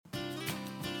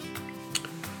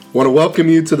Want to welcome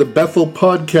you to the Bethel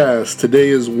Podcast. Today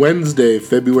is Wednesday,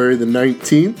 February the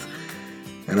 19th,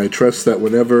 and I trust that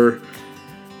whenever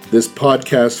this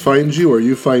podcast finds you or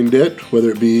you find it, whether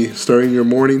it be starting your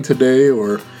morning today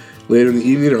or later in the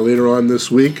evening or later on this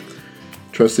week,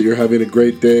 trust that you're having a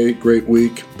great day, great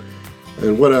week,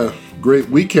 and what a great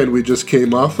weekend we just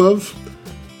came off of.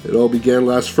 It all began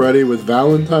last Friday with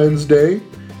Valentine's Day.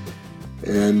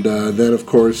 And then, of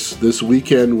course, this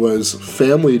weekend was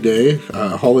Family Day,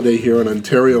 holiday here in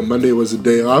Ontario. Monday was a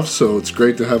day off, so it's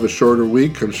great to have a shorter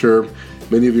week. I'm sure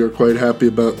many of you are quite happy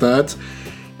about that.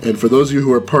 And for those of you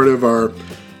who are part of our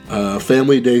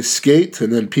Family Day skate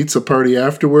and then pizza party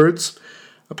afterwards,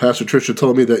 Pastor Tricia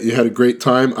told me that you had a great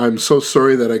time. I'm so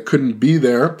sorry that I couldn't be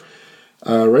there.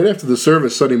 Right after the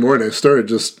service Sunday morning, I started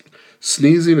just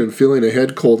sneezing and feeling a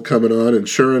head cold coming on, and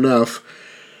sure enough,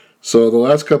 so the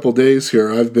last couple of days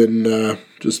here, I've been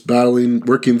just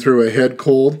working through a head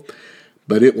cold,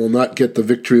 but it will not get the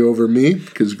victory over me,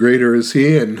 because greater is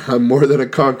He, and I'm more than a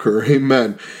conqueror.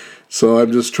 Amen. So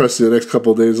I'm just trusting the next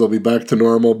couple of days I'll be back to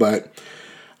normal, but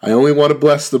I only want to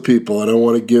bless the people. I don't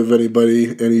want to give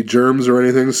anybody any germs or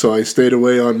anything, so I stayed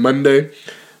away on Monday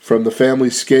from the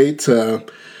family skate,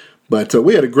 but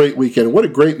we had a great weekend. What a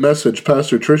great message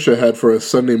Pastor Tricia had for us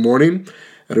Sunday morning.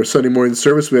 At our Sunday morning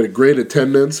service, we had a great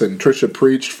attendance, and Tricia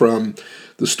preached from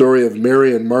the story of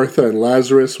Mary and Martha and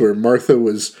Lazarus, where Martha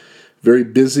was very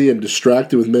busy and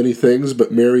distracted with many things,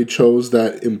 but Mary chose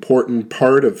that important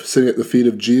part of sitting at the feet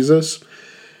of Jesus.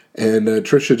 And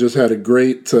Tricia just had a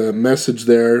great message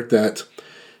there that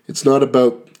it's not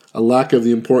about a lack of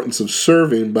the importance of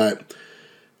serving, but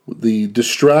the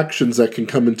distractions that can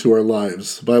come into our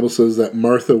lives. The Bible says that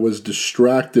Martha was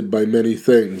distracted by many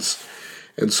things.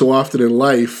 And so often in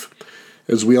life,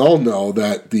 as we all know,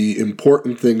 that the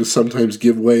important things sometimes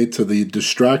give way to the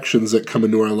distractions that come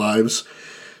into our lives.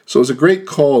 So it's a great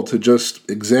call to just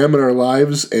examine our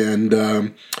lives and,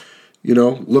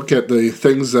 look at the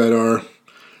things that are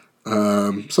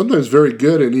sometimes very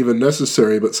good and even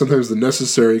necessary, but sometimes the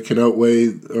necessary can outweigh,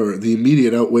 or the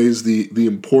immediate outweighs the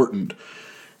important.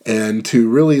 And to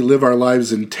really live our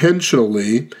lives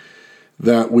intentionally,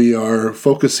 that we are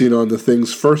focusing on the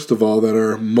things, first of all, that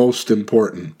are most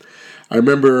important. I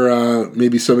remember,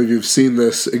 maybe some of you have seen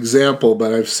this example,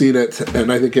 but I've seen it,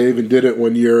 and I think I even did it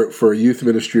one year for a youth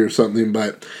ministry or something,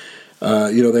 but,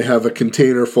 they have a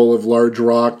container full of large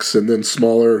rocks and then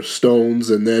smaller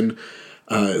stones and then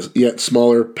yet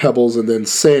smaller pebbles and then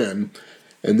sand,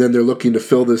 and then they're looking to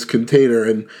fill this container,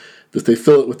 and if they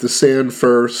fill it with the sand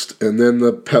first, and then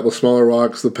the smaller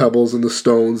rocks, the pebbles, and the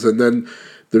stones, and then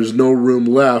there's no room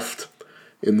left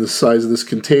in the size of this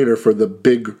container for the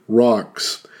big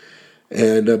rocks.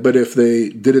 And but if they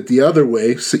did it the other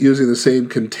way, using the same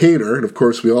container, and of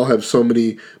course we all have so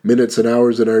many minutes and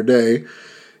hours in our day,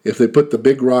 if they put the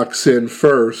big rocks in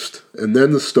first, and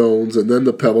then the stones, and then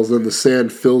the pebbles, then the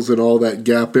sand fills in all that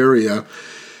gap area,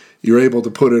 you're able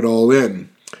to put it all in.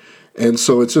 And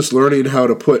so it's just learning how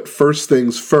to put first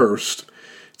things first.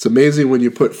 It's amazing when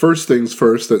you put first things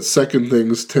first that second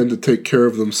things tend to take care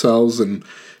of themselves and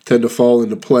tend to fall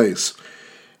into place.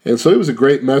 And so it was a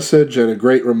great message and a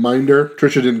great reminder.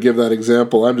 Tricia didn't give that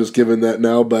example. I'm just giving that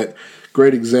now, but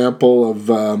great example of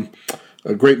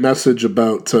a great message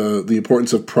about the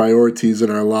importance of priorities in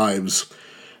our lives.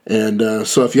 And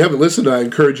so if you haven't listened, I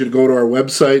encourage you to go to our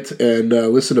website and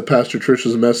listen to Pastor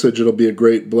Tricia's message. It'll be a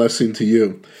great blessing to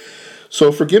you.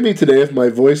 So forgive me today if my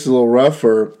voice is a little rough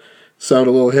or sound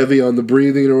a little heavy on the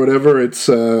breathing or whatever. It's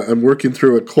I'm working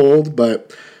through a cold,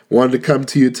 but wanted to come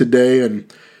to you today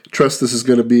and trust this is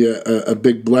going to be a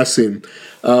big blessing.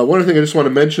 One other thing I just want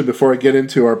to mention before I get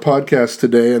into our podcast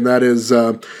today, and that is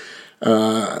the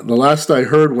last I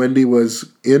heard, Wendy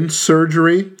was in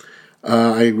surgery.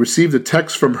 I received a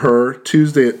text from her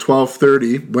Tuesday at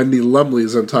 12:30. Wendy Lumley,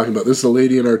 as I'm talking about. This is a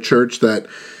lady in our church that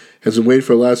has been waiting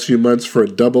for the last few months for a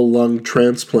double lung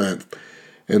transplant.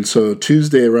 And so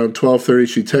Tuesday around 12:30,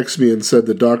 she texted me and said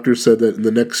the doctor said that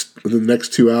within the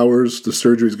next 2 hours, the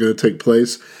surgery is going to take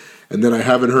place. And then I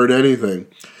haven't heard anything.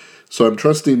 So I'm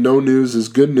trusting no news is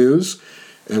good news.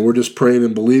 And we're just praying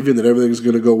and believing that everything's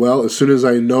going to go well. As soon as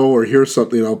I know or hear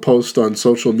something, I'll post on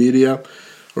social media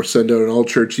or send out an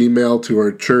all-church email to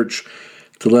our church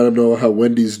to let them know how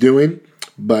Wendy's doing.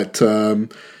 But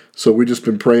so we've just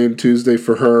been praying Tuesday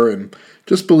for her and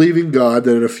just believing God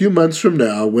that in a few months from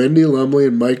now, Wendy Lumley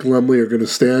and Mike Lumley are going to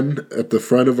stand at the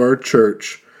front of our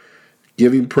church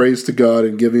giving praise to God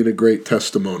and giving a great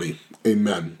testimony.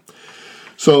 Amen.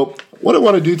 So what I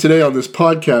want to do today on this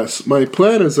podcast, my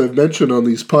plan, as I've mentioned on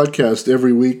these podcasts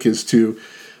every week, is to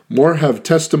more have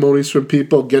testimonies from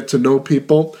people, get to know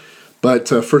people, But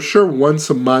for sure, once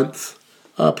a month,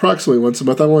 approximately once a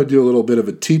month, I want to do a little bit of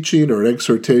a teaching or an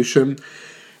exhortation.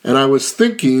 And I was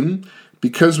thinking,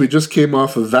 because we just came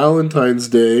off of Valentine's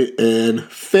Day and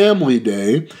Family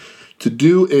Day, to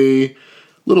do a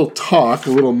little talk,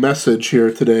 a little message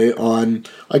here today on,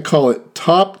 I call it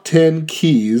Top 10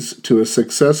 Keys to a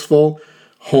Successful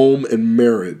Home and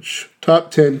Marriage.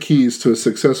 Top 10 Keys to a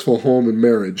Successful Home and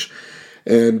Marriage.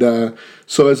 And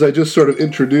so as I just sort of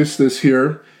introduce this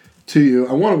here to you,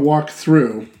 I want to walk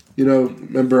through,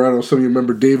 remember, I don't know, some of you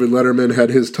remember David Letterman had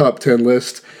his top 10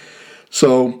 list.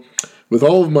 So with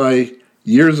all of my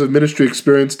years of ministry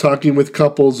experience, talking with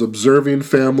couples, observing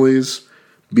families,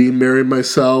 being married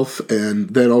myself, and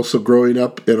then also growing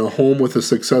up in a home with a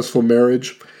successful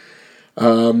marriage,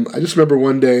 I just remember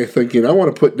one day thinking, I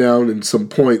want to put down in some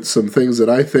points some things that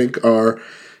I think are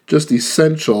just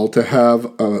essential to have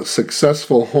a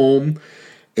successful home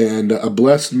and a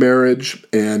blessed marriage.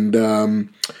 And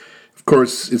of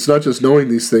course, it's not just knowing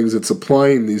these things, it's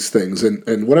applying these things.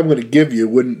 And what I'm going to give you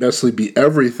wouldn't necessarily be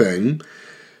everything,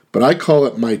 but I call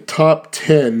it my top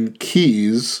 10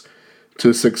 keys to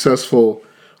a successful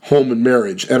home and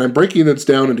marriage. And I'm breaking this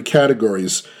down into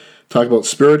categories. Talk about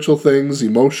spiritual things,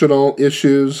 emotional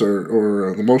issues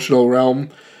or emotional realm,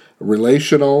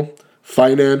 relational,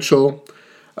 financial,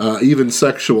 even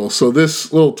sexual. So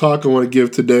this little talk I want to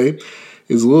give today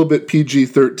is a little bit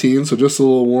PG-13, so just a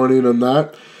little warning on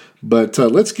that. But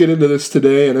let's get into this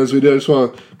today. And as we do, I just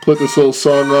want to put this little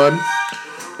song on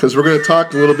because we're going to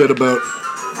talk a little bit about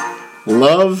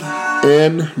love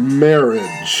and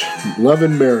marriage. Love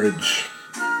and marriage.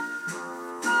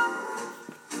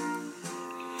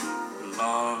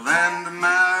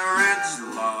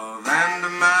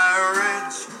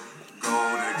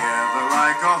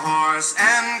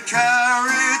 And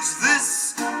carriage,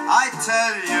 this I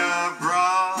tell you,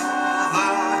 brother,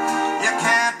 you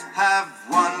can't have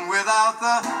one without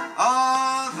the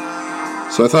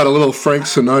other. So I thought a little Frank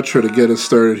Sinatra to get us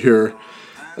started here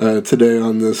today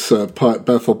on this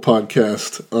Bethel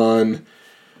podcast on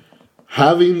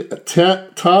having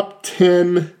top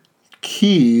 10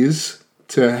 keys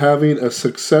to having a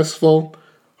successful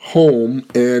home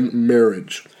and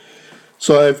marriage.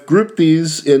 So I've grouped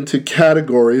these into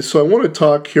categories. So I want to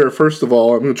talk here, first of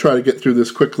all, I'm going to try to get through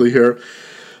this quickly here,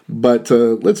 but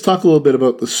let's talk a little bit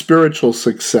about the spiritual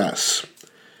success.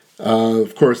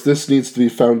 Of course, this needs to be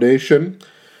foundation.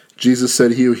 Jesus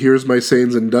said, "He who hears my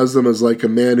sayings and does them is like a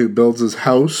man who builds his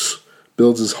house,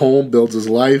 builds his home, builds his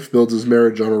life, builds his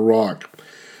marriage on a rock."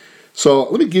 So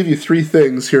let me give you 3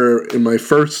 things here in my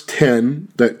first 10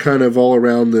 that kind of all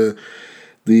around the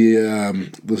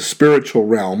spiritual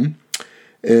realm.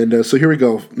 And so here we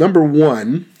go. Number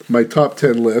 1, my top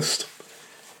 10 list.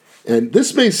 And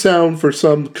this may sound for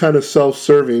some kind of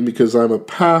self-serving because I'm a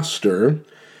pastor.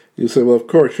 You say, well, of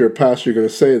course, you're a pastor, you're going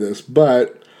to say this.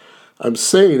 But I'm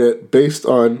saying it based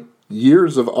on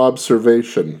years of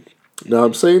observation. Now,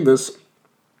 I'm saying this,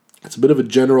 it's a bit of a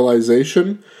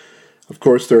generalization. Of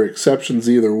course, there are exceptions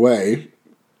either way.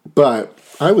 But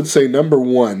I would say number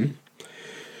 1,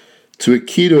 to a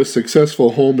key to a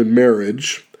successful home and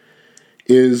marriage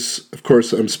is, of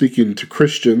course, I'm speaking to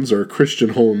Christians or a Christian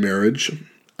home marriage.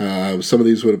 Some of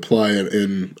these would apply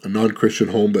in a non-Christian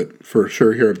home, but for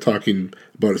sure here I'm talking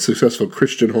about a successful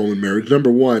Christian home and marriage.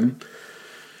 Number 1,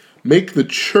 make the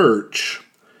church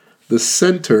the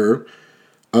center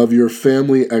of your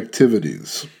family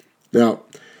activities. Now,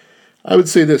 I would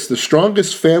say this, the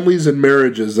strongest families and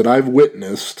marriages that I've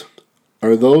witnessed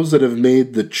are those that have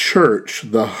made the church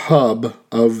the hub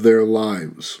of their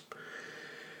lives.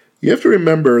 You have to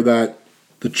remember that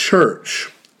the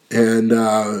church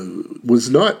was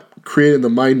not created in the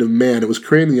mind of man. It was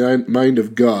created in the mind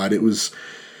of God. It was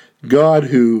God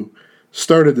who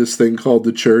started this thing called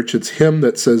the church. It's Him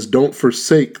that says, don't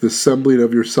forsake the assembling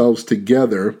of yourselves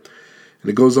together. And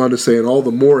it goes on to say, and all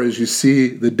the more as you see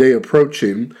the day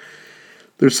approaching.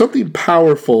 There's something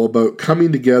powerful about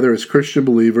coming together as Christian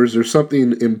believers. There's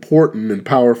something important and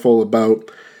powerful about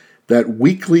that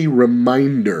weekly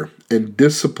reminder and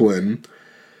discipline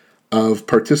of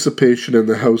participation in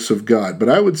the house of God. But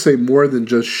I would say more than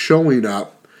just showing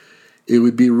up, it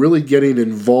would be really getting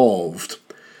involved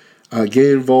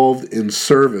in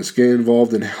service, getting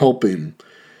involved in helping.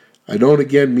 I don't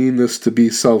again mean this to be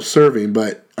self-serving,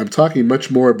 but I'm talking much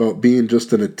more about being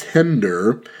just an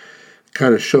attender,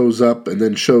 kind of shows up and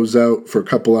then shows out for a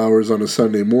couple hours on a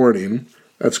Sunday morning.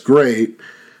 That's great,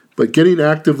 but getting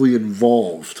actively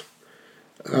involved.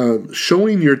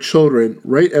 Showing your children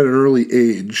right at an early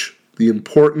age the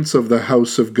importance of the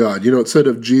house of God. It said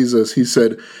of Jesus, He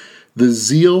said, "The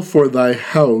zeal for thy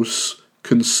house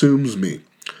consumes me."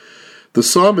 The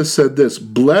psalmist said this,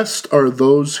 "Blessed are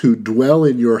those who dwell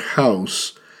in your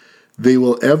house. They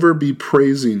will ever be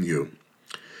praising you."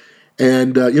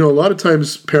 And, a lot of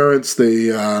times parents, they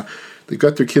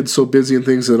got their kids so busy and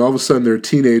things, and all of a sudden they're a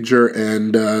teenager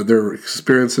and they're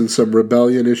experiencing some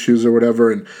rebellion issues or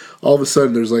whatever, and all of a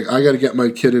sudden there's like, I got to get my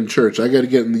kid in church. I got to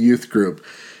get in the youth group,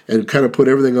 and kind of put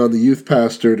everything on the youth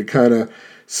pastor to kind of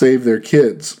save their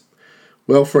kids.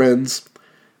 Well, friends,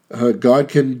 God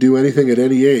can do anything at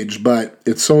any age, but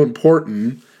it's so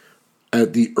important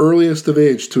at the earliest of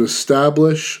age to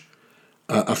establish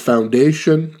a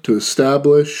foundation, to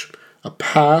establish a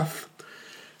path.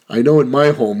 I know in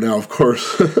my home now, of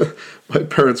course, my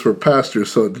parents were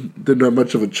pastors, so didn't have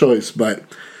much of a choice, but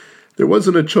there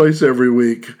wasn't a choice every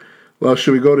week. Well,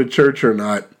 should we go to church or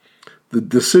not? The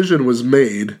decision was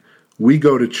made, we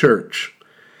go to church.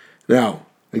 Now,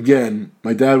 again,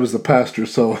 my dad was the pastor,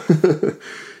 so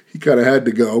he kind of had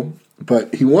to go,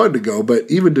 but he wanted to go. But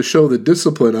even to show the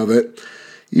discipline of it,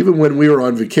 even when we were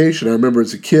on vacation, I remember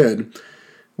as a kid,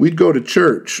 we'd go to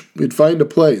church. We'd find a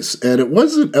place, and it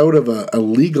wasn't out of a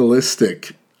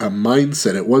legalistic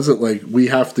mindset. It wasn't like we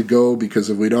have to go because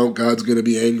if we don't, God's going to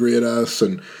be angry at us.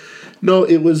 And no,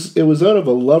 it was out of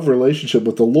a love relationship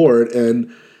with the Lord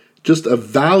and just a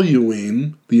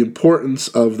valuing the importance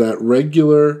of that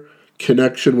regular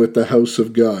connection with the house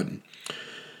of God.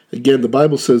 Again, the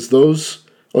Bible says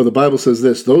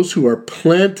this, those who are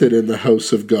planted in the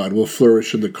house of God will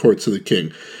flourish in the courts of the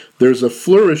King. There's a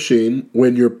flourishing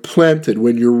when you're planted,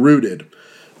 when you're rooted.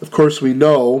 Of course, we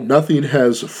know nothing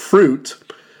has fruit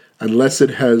unless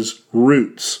it has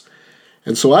roots.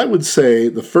 And so I would say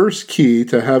the first key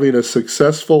to having a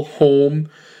successful home,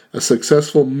 a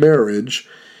successful marriage,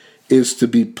 is to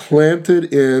be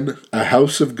planted in a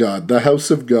house of God, the house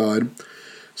of God,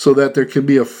 so that there can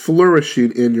be a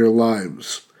flourishing in your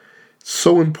lives. It's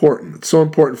so important. It's so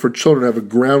important for children to have a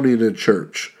grounding in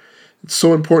church. It's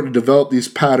so important to develop these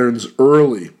patterns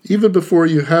early, even before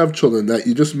you have children, that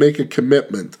you just make a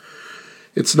commitment.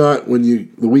 It's not when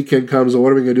the weekend comes,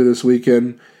 what are we going to do this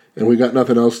weekend? And we got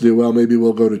nothing else to do. Well, maybe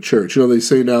we'll go to church. They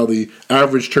say now the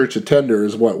average church attender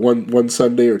is one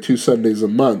Sunday or 2 Sundays a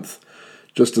month,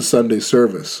 just a Sunday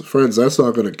service. Friends, that's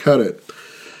not going to cut it.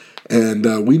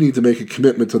 And we need to make a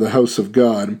commitment to the house of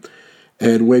God.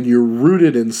 And when you're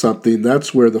rooted in something,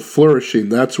 that's where the flourishing,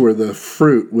 that's where the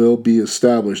fruit will be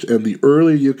established. And the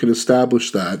earlier you can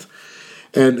establish that,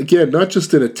 and again, not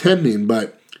just in attending,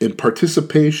 but in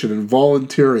participation and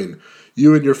volunteering,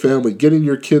 you and your family, getting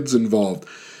your kids involved.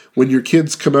 When your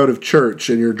kids come out of church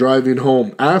and you're driving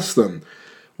home, ask them,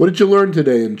 what did you learn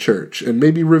today in church? And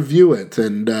maybe review it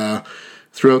and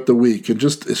throughout the week, and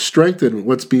just strengthen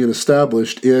what's being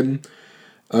established in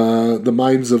the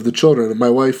minds of the children. And my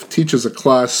wife teaches a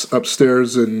class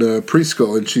upstairs in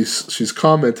preschool, and she's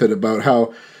commented about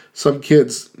how some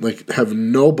kids have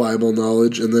no Bible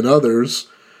knowledge, and then others,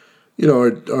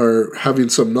 are having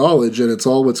some knowledge, and it's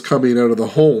all what's coming out of the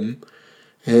home,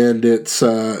 and it's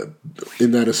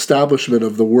in that establishment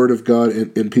of the Word of God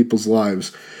in people's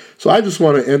lives. So I just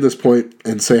want to end this point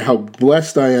and say how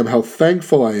blessed I am, how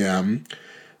thankful I am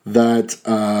that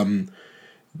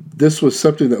this was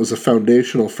something that was a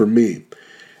foundational for me.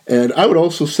 And I would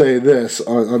also say this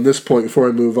on this point before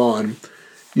I move on.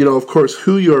 Of course,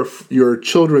 who your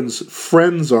children's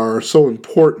friends are so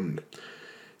important.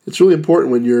 It's really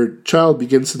important when your child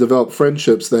begins to develop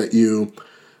friendships that you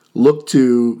look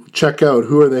to check out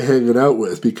who are they hanging out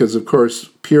with, because, of course,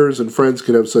 peers and friends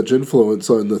can have such influence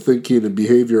on the thinking and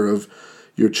behavior of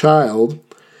your child.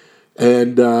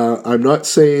 And I'm not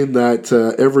saying that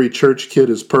every church kid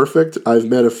is perfect. I've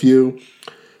met a few,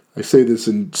 I say this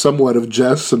in somewhat of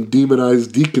jest, some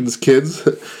demonized deacons' kids,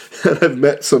 and I've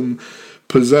met some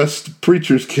possessed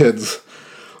preachers' kids.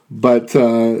 But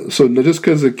so just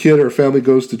because a kid or family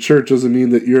goes to church doesn't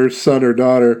mean that your son or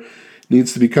daughter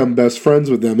needs to become best friends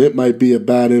with them. It might be a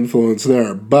bad influence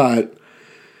there, but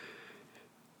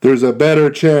there's a better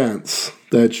chance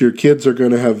that your kids are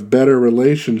going to have better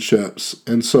relationships.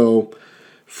 And so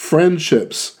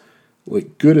friendships,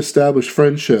 like good established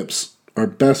friendships, are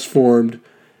best formed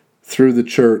through the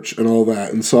church and all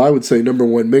that. And so I would say, number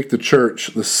one, make the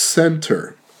church the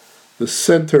center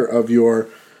of your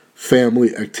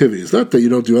family activities. Not that you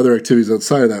don't do other activities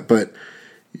outside of that, but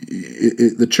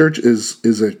the church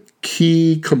is a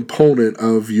key component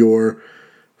of your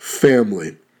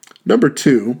family. Number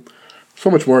two,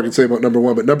 so much more I can say about number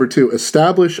one, but number two,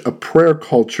 establish a prayer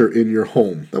culture in your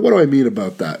home. Now, what do I mean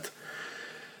about that?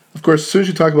 Of course, as soon as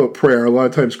you talk about prayer, a lot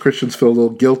of times Christians feel a little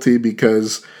guilty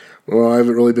because, I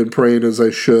haven't really been praying as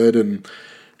I should, and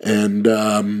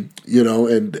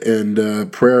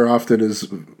prayer often is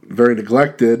very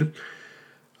neglected.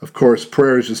 Of course,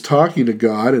 prayer is just talking to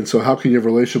God, and so how can you have a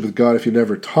relationship with God if you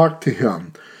never talk to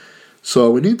Him? So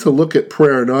we need to look at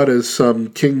prayer not as some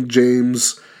King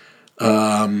James,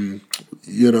 appeal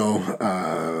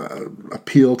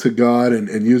to God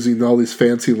and using all these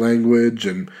fancy language,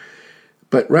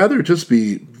 but rather just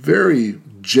be very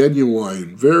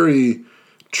genuine, very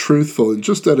truthful, and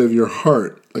just out of your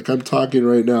heart. Like I'm talking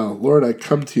right now, Lord, I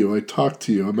come to you, I talk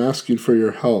to you, I'm asking for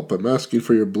your help, I'm asking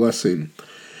for your blessing.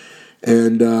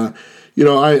 And, I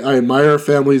admire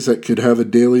families that could have a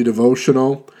daily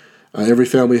devotional. Every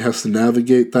family has to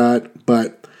navigate that.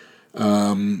 But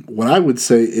what I would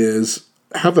say is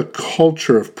have a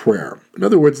culture of prayer. In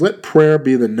other words, let prayer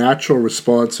be the natural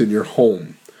response in your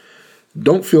home.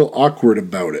 Don't feel awkward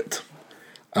about it.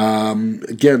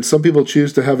 Again, some people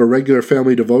choose to have a regular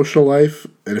family devotional life,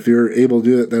 and if you're able to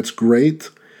do that, that's great.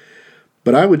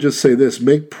 But I would just say this,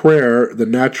 make prayer the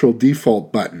natural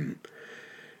default button.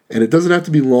 And it doesn't have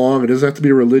to be long, it doesn't have to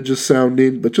be religious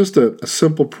sounding, but just a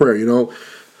simple prayer,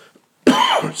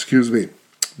 Excuse me.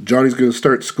 Johnny's going to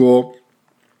start school,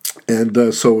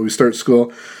 and so when we start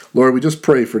school, Lord, we just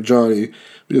pray for Johnny.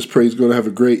 We just pray he's going to have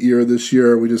a great year this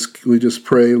year. We just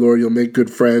pray, Lord, you'll make good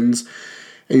friends.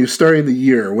 And you're starting the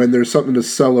year when there's something to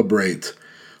celebrate,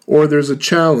 or there's a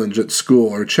challenge at school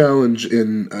or a challenge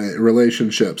in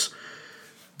relationships.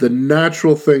 The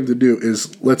natural thing to do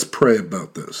is let's pray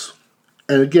about this.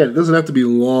 And again, it doesn't have to be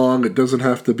long. It doesn't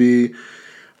have to be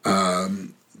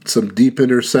some deep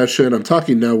intercession. I'm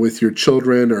talking now with your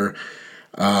children or,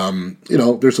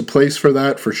 there's a place for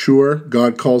that for sure.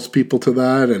 God calls people to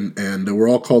that, and we're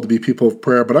all called to be people of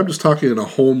prayer. But I'm just talking in a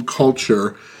home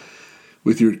culture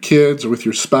with your kids or with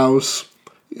your spouse.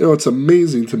 It's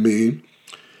amazing to me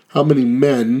how many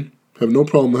men have no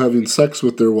problem having sex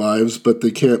with their wives, but they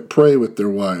can't pray with their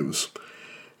wives.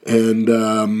 And,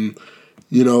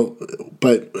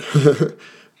 but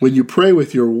when you pray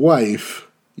with your wife,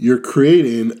 you're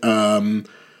creating a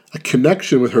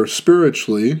connection with her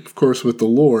spiritually, of course, with the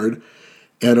Lord,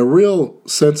 and a real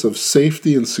sense of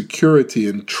safety and security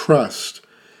and trust.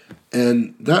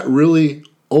 And that really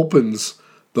opens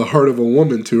the heart of a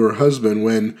woman to her husband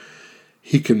when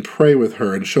he can pray with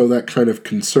her and show that kind of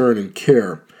concern and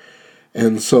care.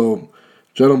 And so,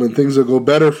 gentlemen, things will go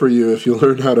better for you if you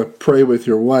learn how to pray with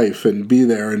your wife and be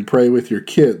there and pray with your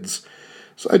kids.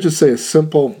 So I just say a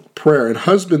simple prayer. And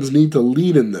husbands need to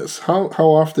lead in this. How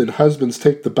often husbands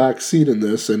take the back seat in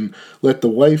this and let the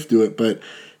wife do it, but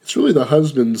it's really both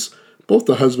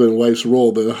the husband and wife's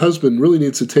role, but the husband really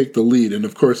needs to take the lead. And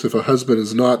of course, if a husband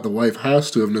is not, the wife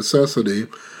has to of necessity.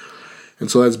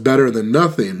 And so that's better than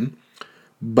nothing.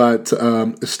 But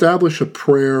establish a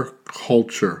prayer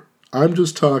culture. I'm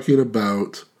just talking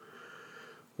about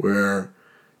where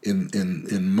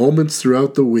in moments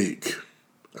throughout the week,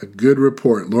 a good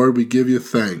report, Lord, we give you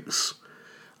thanks.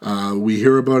 We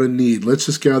hear about a need. Let's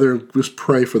just gather and just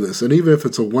pray for this. And even if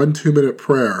it's a 1-2 minute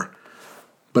prayer,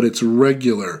 but it's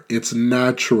regular, it's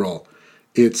natural,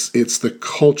 it's the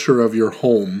culture of your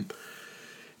home.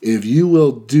 If you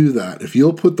will do that, if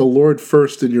you'll put the Lord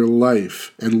first in your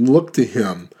life and look to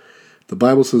Him, the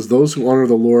Bible says those who honor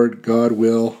the Lord, God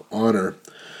will honor.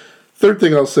 Third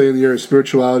thing I'll say in the area of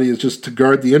spirituality is just to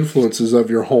guard the influences of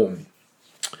your home.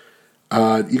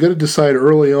 You got to decide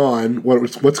early on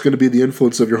what's going to be the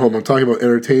influence of your home. I'm talking about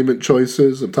entertainment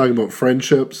choices. I'm talking about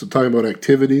friendships. I'm talking about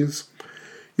activities.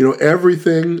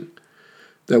 Everything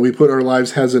that we put in our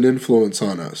lives has an influence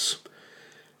on us.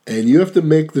 And you have to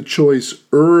make the choice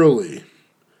early.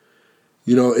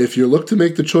 If you look to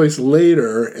make the choice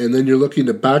later and then you're looking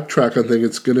to backtrack on things,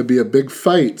 it's going to be a big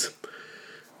fight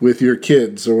with your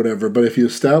kids or whatever. But if you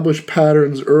establish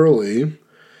patterns early,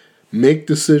 make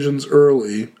decisions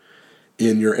early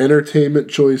in your entertainment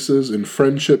choices, in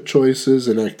friendship choices,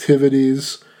 and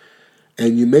activities,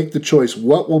 and you make the choice,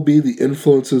 what will be the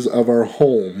influences of our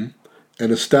home,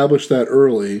 and establish that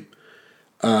early,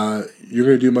 you're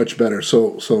going to do much better.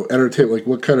 So entertainment, like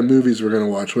what kind of movies we're going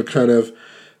to watch, what kind of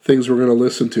things we're going to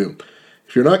listen to.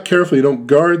 If you're not careful, you don't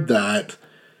guard that,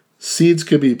 seeds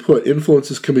can be put,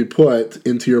 influences can be put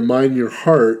into your mind and your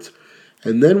heart,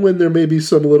 and then when there may be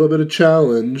some little bit of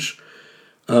challenge,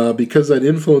 because that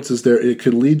influence is there, it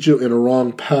could lead you in a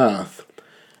wrong path.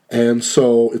 And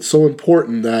so it's so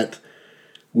important that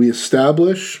we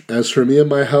establish, as for me and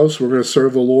my house, we're going to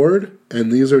serve the Lord,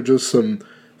 and these are just some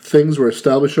things we're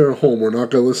establishing in our home. We're not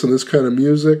going to listen to this kind of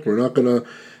music. We're not going to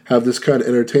have this kind of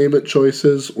entertainment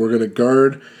choices. We're going to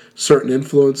guard certain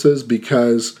influences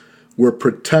because we're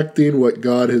protecting what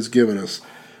God has given us.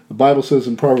 The Bible says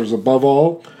in Proverbs, above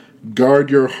all, guard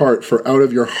your heart, for out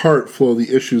of your heart flow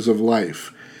the issues of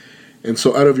life. And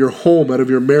so out of your home, out of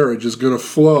your marriage is going to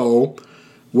flow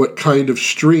what kind of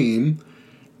stream,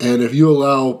 and if you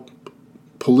allow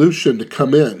pollution to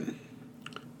come in,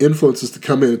 influences to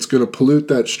come in, it's going to pollute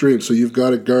that stream. So you've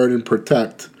got to guard and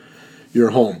protect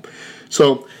your home.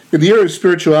 So in the area of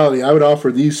spirituality, I would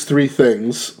offer these three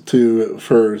things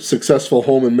for successful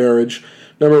home and marriage.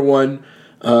 Number one,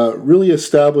 really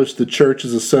establish the church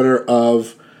as a center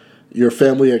of your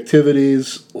family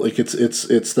activities. Like it's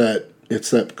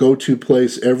that go-to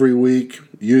place every week,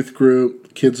 youth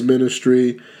group, kids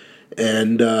ministry,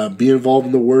 and be involved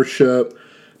in the worship,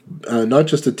 not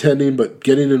just attending, but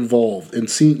getting involved and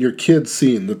seeing your kids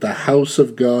seeing that the house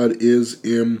of God is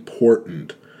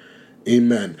important.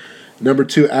 Amen. Number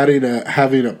two, having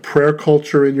a prayer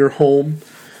culture in your home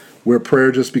where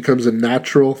prayer just becomes a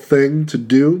natural thing to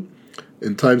do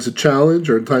in times of challenge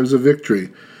or in times of victory.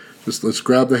 Just let's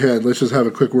grab the hand. Let's just have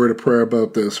a quick word of prayer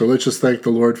about this, or let's just thank the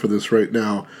Lord for this right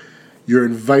now. You're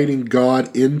inviting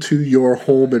God into your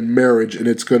home and marriage, and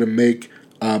it's going to make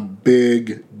a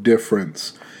big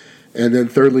difference. And then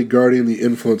thirdly, guarding the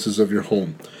influences of your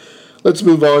home. Let's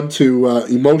move on to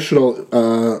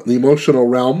the emotional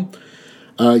realm.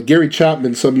 Gary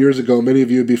Chapman, some years ago, many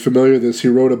of you would be familiar with this, he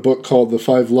wrote a book called The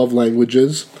 5 Love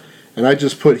Languages. And I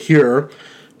just put here,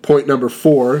 point number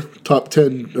 4, top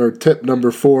 10, or tip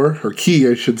number 4, or key,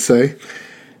 I should say,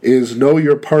 is know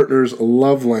your partner's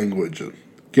love language.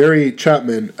 Gary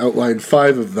Chapman outlined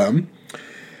 5 of them.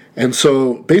 And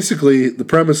so basically the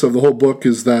premise of the whole book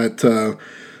is that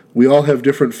we all have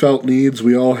different felt needs.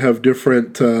 We all have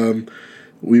different,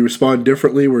 we respond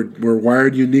differently. We're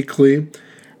wired uniquely.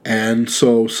 And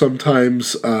so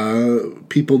sometimes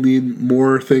people need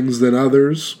more things than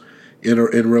others in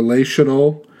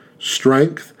relational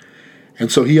strength.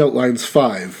 And so he outlines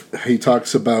 5. He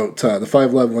talks about the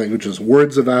 5 love languages,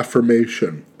 words of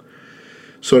affirmation.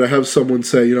 So to have someone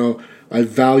say, I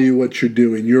value what you're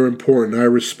doing. You're important. I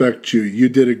respect you. You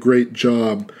did a great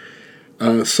job.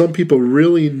 Some people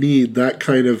really need that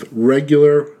kind of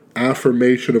regular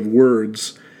affirmation of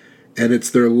words, and it's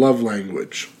their love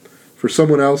language. For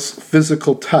someone else,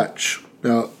 physical touch.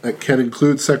 Now, that can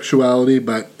include sexuality,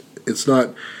 but it's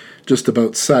not just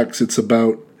about sex. It's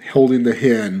about holding the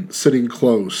hand, sitting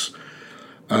close,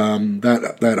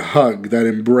 that hug, that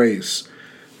embrace.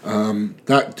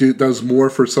 That does more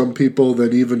for some people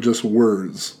than even just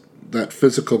words, that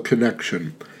physical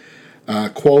connection.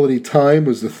 Quality time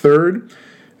was the third,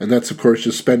 and that's, of course,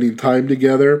 just spending time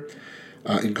together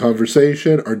in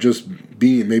conversation, or just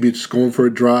being, maybe just going for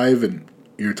a drive and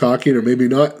you're talking, or maybe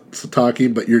not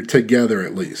talking, but you're together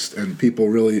at least, and people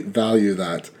really value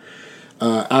that.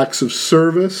 Acts of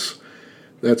service,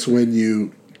 that's when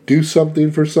you do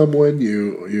something for someone,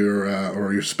 or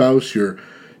your spouse, you're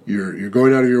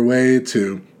going out of your way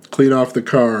to clean off the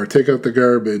car, or take out the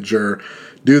garbage, or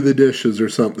do the dishes or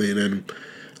something,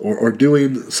 or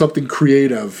doing something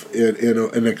creative in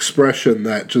an expression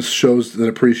that just shows that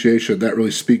appreciation. That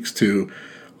really speaks to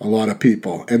a lot of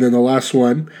people. And then the last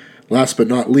one, last but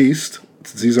not least,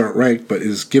 since these aren't ranked, but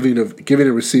is giving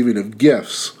and receiving of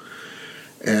gifts.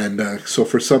 And so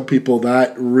for some people,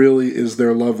 that really is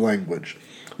their love language.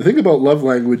 The thing about love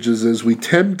languages is we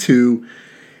tend to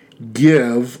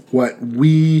give what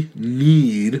we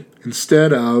need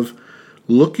instead of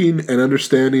looking and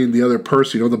understanding the other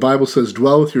person. The Bible says,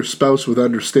 dwell with your spouse with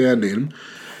understanding.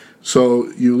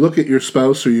 So you look at your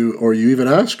spouse, or you even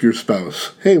ask your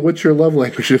spouse, hey, what's your love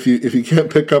language? If you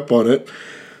can't pick up on it,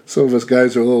 some of us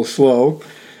guys are a little slow,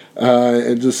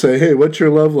 and just say, hey, what's your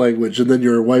love language? And then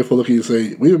your wife will look at you and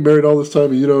say, we've been married all this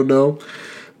time and you don't know.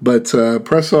 But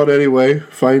press on anyway,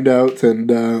 find out, and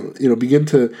begin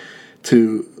to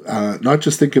not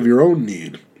just think of your own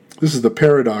need. This is the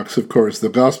paradox, of course. The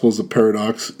gospel is a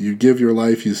paradox. You give your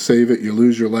life, you save it, you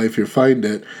lose your life, you find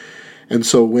it. And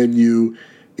so when you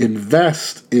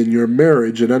invest in your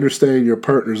marriage and understanding your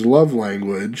partner's love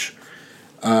language,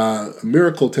 a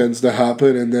miracle tends to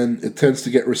happen, and then it tends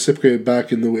to get reciprocated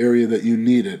back in the area that you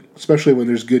need it, especially when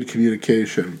there's good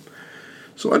communication.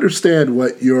 So understand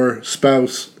what your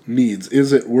spouse needs.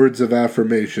 Is it words of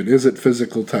affirmation? Is it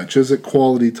physical touch? Is it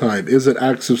quality time? Is it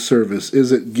acts of service?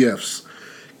 Is it gifts?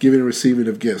 Giving and receiving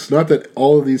of gifts. Not that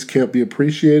all of these can't be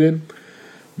appreciated,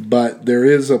 but there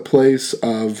is a place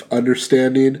of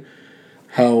understanding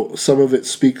how some of it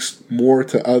speaks more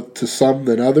to some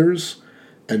than others,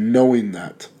 and knowing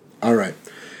that. All right,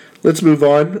 let's move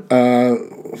on.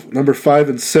 Number 5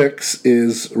 and 6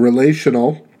 is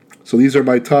relational. So these are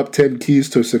my top 10 keys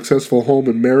to a successful home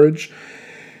and marriage.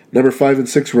 Number 5 and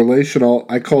 6, relational.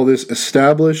 I call this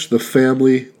establish the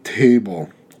family table.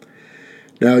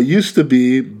 Now, it used to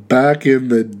be back in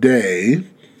the day,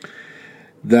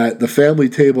 that the family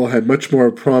table had much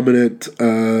more prominent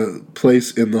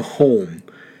place in the home.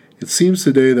 It seems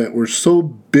today that we're so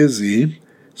busy,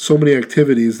 so many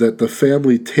activities, that the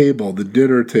family table, the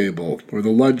dinner table, or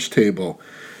the lunch table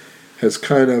has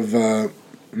kind of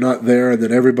not there, and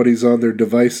then everybody's on their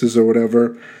devices or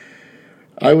whatever.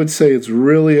 I would say it's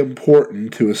really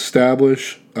important to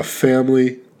establish a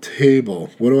family table.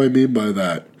 What do I mean by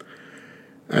that?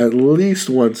 At least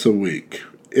once a week,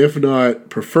 if not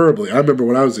preferably. I remember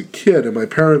when I was a kid in my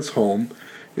parents' home,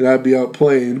 I'd be out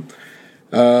playing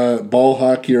ball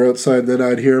hockey or outside, then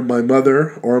I'd hear my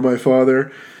mother or my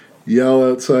father yell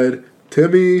outside,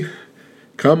 "Timmy,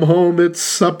 come home, it's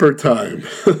supper time."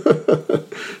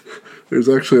 There's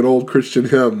actually an old Christian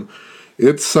hymn,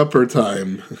 "It's supper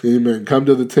time, amen, come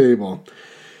to the table."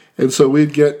 And so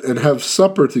we'd get and have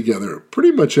supper together.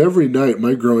 Pretty much every night,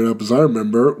 my growing up, as I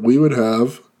remember, we would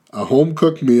have a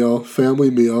home-cooked meal,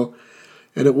 family meal,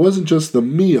 and it wasn't just the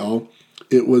meal,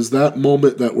 it was that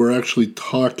moment that we're actually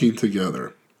talking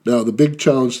together. Now, the big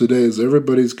challenge today is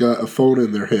everybody's got a phone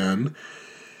in their hand,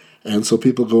 and so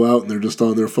people go out and they're just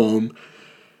on their phone.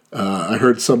 I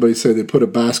heard somebody say they put a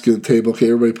basket on the table.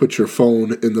 Okay, everybody put your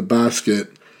phone in the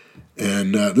basket.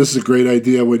 And this is a great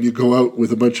idea when you go out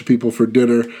with a bunch of people for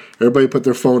dinner. Everybody put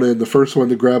their phone in. The first one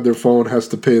to grab their phone has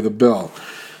to pay the bill.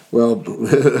 Well,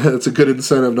 that's a good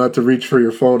incentive not to reach for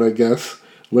your phone, I guess,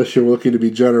 unless you're looking to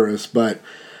be generous. But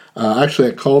actually,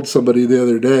 I called somebody the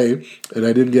other day, and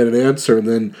I didn't get an answer. And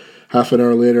then half an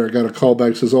hour later, I got a call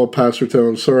back. Says, "Oh, Pastor Tim,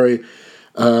 I'm sorry,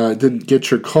 I didn't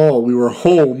get your call. We were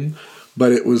home,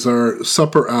 but it was our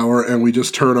supper hour, and we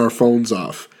just turned our phones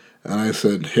off." And I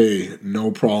said, "Hey,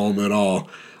 no problem at all.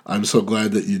 I'm so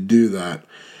glad that you do that."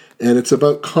 And it's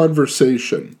about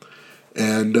conversation.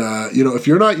 And, if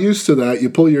you're not used to that, you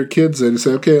pull your kids in and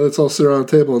say, "Okay, let's all sit around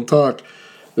the table and talk."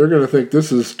 They're going to think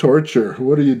this is torture.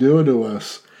 What are you doing to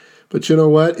us? But you know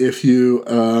what? If you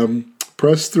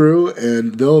press through,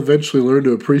 and they'll eventually learn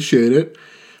to appreciate it.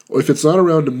 Or if it's not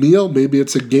around a meal, maybe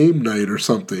it's a game night or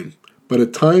something. But a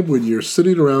time when you're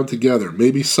sitting around together,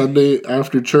 maybe Sunday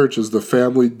after church is the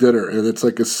family dinner, and it's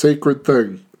like a sacred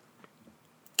thing.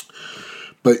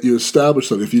 But you establish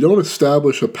that. If you don't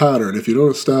establish a pattern, if you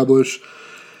don't establish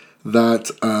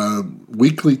that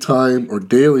weekly time or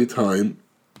daily time,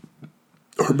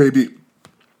 or maybe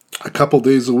a couple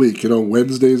days a week,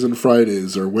 Wednesdays and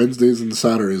Fridays, or Wednesdays and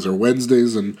Saturdays, or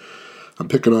Wednesdays and, I'm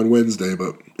picking on Wednesday,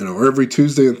 but, or every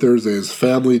Tuesday and Thursday is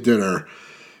family dinner.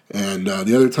 And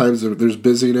the other times there's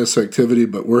busyness, activity,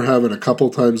 but we're having a couple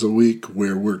times a week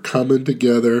where we're coming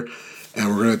together and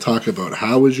we're going to talk about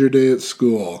how was your day at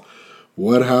school,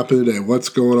 what happened today, what's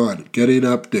going on, getting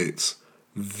updates.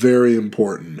 Very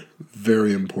important,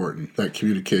 that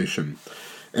communication.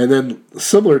 And then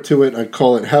similar to it, I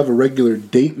call it have a regular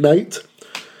date night.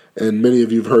 And many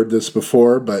of you have heard this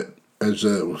before, but as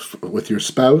with your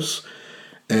spouse.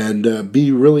 And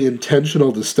be really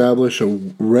intentional to establish a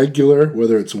regular,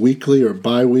 whether it's weekly or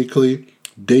bi-weekly,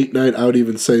 date night. I would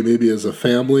even say maybe as a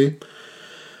family.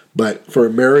 But for a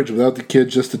marriage without the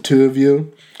kids, just the two of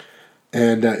you.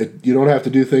 And you don't have to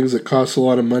do things that cost a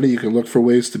lot of money. You can look for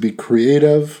ways to be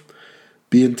creative,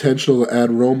 be intentional to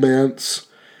add romance.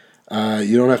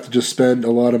 You don't have to just spend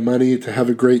a lot of money to have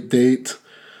a great date.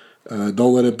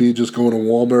 Don't let it be just going to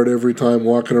Walmart every time,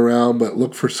 walking around, but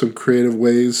look for some creative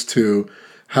ways to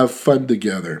have fun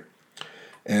together.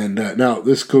 And now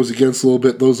this goes against a little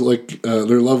bit those like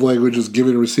their love language is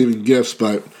giving and receiving gifts,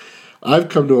 but I've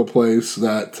come to a place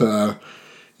that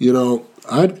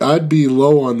I'd be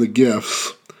low on the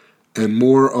gifts and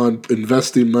more on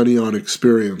investing money on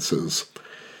experiences.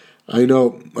 I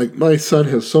know, like, my son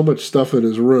has so much stuff in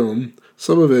his room.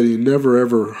 Some of it he never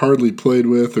ever hardly played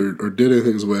with or did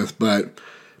anything with, but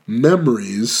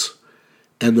memories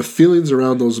and the feelings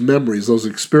around those memories, those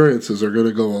experiences are going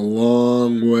to go a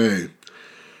long way.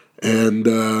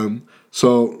 And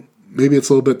so maybe it's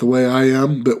a little bit the way I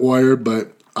am, a bit wired,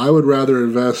 but I would rather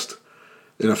invest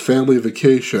in a family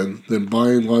vacation than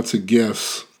buying lots of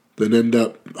gifts that end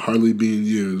up hardly being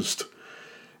used.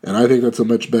 And I think that's a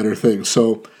much better thing.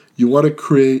 So you want to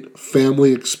create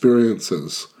family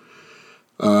experiences.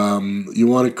 You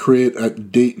want to create a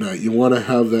date night. You want to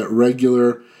have that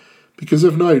regular, because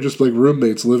if not, you're just like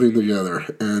roommates living together,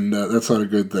 and that's not a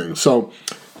good thing. So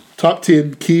top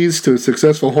 10 keys to a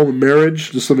successful home and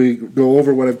marriage. Just let me go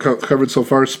over what I've covered so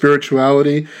far.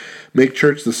 Spirituality. Make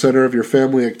church the center of your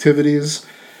family activities.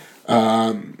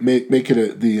 Make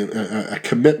it a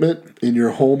commitment in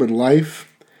your home and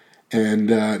life, and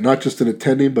not just in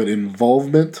attending, but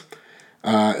involvement.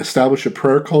 Establish a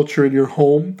prayer culture in your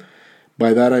home.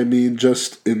 By that I mean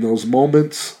just in those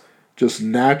moments just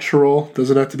natural.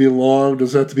 Doesn't have to be long.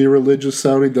 Doesn't have to be religious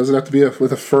sounding. Doesn't have to be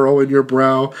with a furrow in your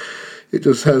brow. It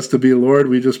just has to be, Lord,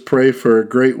 we just pray for a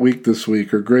great week this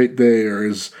week, or great day, or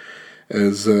as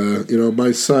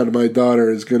my son, my daughter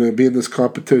is going to be in this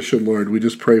competition, Lord, we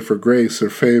just pray for grace or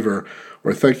favor,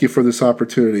 or thank you for this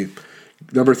opportunity.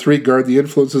 Number 3, guard the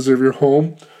influences of your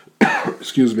home.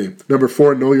 Excuse me. Number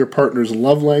 4, know your partner's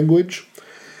love language.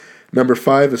 Number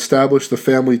 5, establish the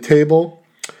family table.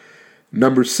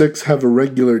 Number 6, have a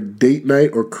regular date night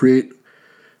or create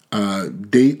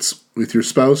dates with your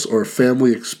spouse or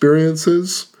family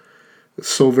experiences. It's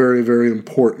so very, very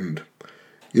important.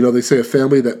 They say a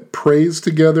family that prays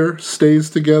together stays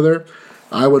together.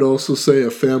 I would also say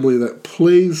a family that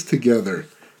plays together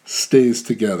stays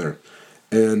together.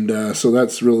 And so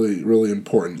that's really, really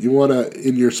important. You want to,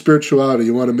 in your spirituality,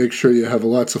 you want to make sure you have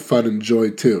lots of fun and joy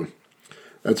too.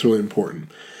 That's really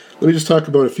important. Let me just talk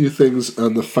about a few things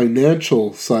on the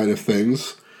financial side of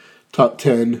things. Top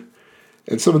 10.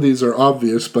 And some of these are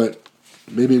obvious, but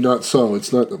maybe not so.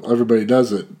 It's not everybody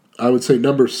does it. I would say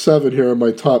number 7 here on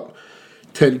my top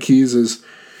 10 keys is,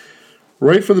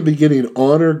 right from the beginning,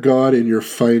 honor God in your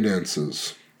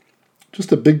finances.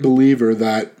 Just a big believer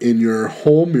that in your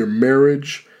home, your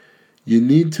marriage, you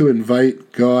need to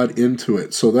invite God into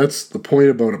it. So that's the point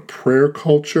about a prayer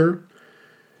culture.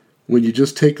 When you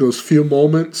just take those few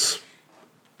moments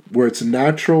where it's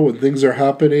natural, when things are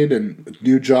happening and a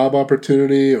new job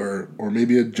opportunity or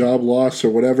maybe a job loss or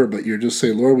whatever, but you're just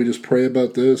saying, Lord, we just pray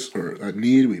about this, or a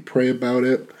need, we pray about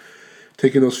it.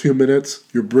 Taking those few minutes,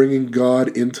 you're bringing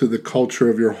God into the culture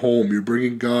of your home. You're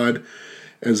bringing God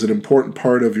as an important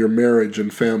part of your marriage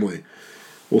and family.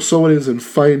 Well, so it is in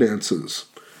finances.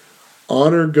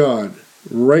 Honor God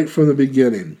right from the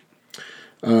beginning.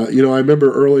 I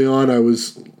remember early on I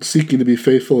was seeking to be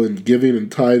faithful in giving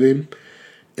and tithing,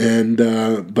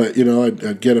 but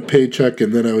I'd get a paycheck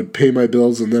and then I would pay my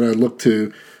bills and then I'd look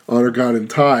to honor God in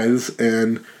tithes,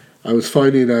 and I was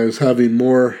finding I was having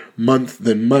more month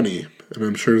than money, and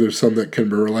I'm sure there's some that can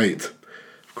relate.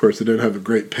 Of course, I didn't have a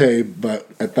great pay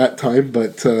at that time,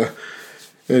 but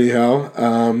anyhow.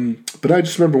 But I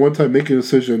just remember one time making a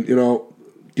decision,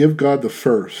 give God the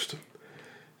first.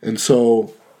 And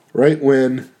so right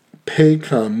when pay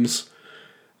comes,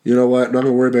 you know what, I'm not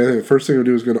going to worry about anything. The first thing I'm going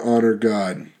to do is going to honor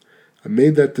God. I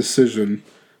made that decision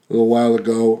a little while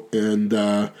ago, and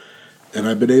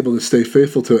I've been able to stay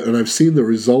faithful to it, and I've seen the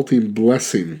resulting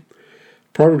blessing.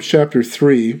 Proverbs chapter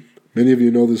 3, many of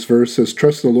you know this verse, says,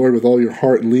 trust in the Lord with all your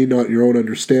heart and lean not on your own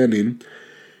understanding.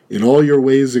 In all your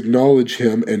ways acknowledge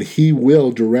him, and he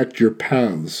will direct your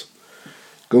paths.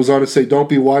 Goes on to say, don't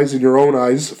be wise in your own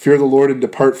eyes. Fear the Lord and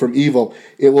depart from evil.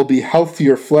 It will be health to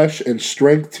your flesh and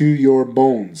strength to your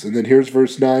bones. And then here's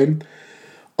verse 9.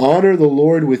 Honor the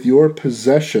Lord with your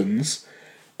possessions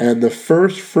and the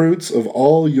first fruits of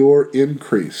all your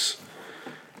increase.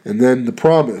 And then the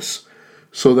promise,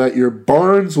 so that your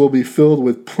barns will be filled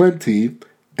with plenty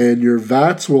and your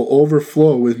vats will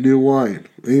overflow with new wine.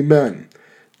 Amen.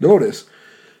 Notice, it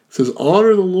says,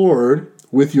 honor the Lord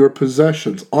with your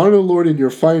possessions. Honor the Lord in your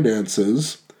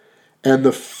finances and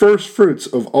the first fruits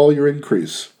of all your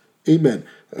increase. Amen.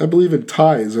 I believe in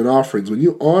tithes and offerings. When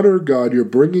you honor God, you're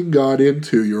bringing God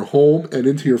into your home and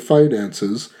into your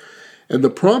finances. And the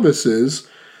promise is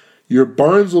your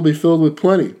barns will be filled with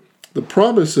plenty. The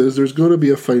promise is there's going to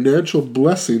be a financial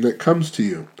blessing that comes to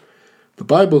you. The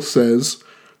Bible says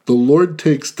the Lord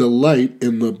takes delight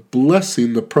in the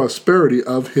blessing, the prosperity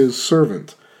of his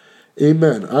servant.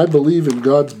 Amen. I believe in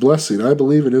God's blessing. I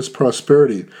believe in his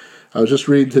prosperity. I was just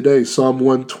reading today Psalm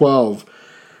 112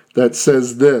 that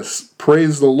says this,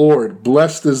 praise the Lord.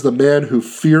 Blessed is the man who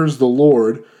fears the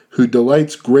Lord, who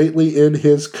delights greatly in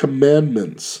his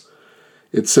commandments.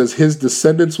 It says his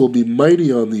descendants will be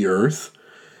mighty on the earth.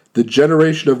 The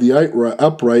generation of the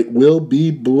upright will be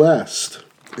blessed.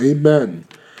 Amen.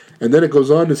 And then it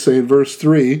goes on to say in verse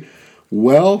 3,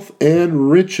 wealth and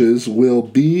riches will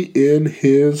be in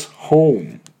his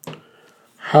home.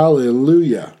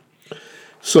 Hallelujah.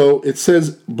 So it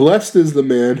says, blessed is the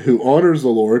man who honors the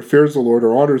Lord, fears the Lord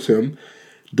or honors him,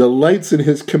 delights in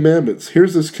his commandments.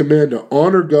 Here's this command to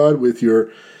honor God with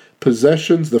your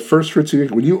possessions, the first fruits of your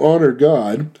income. When you honor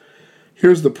God,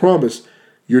 here's the promise.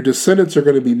 Your descendants are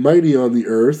going to be mighty on the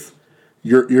earth.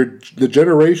 The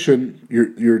generation,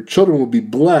 your children will be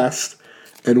blessed,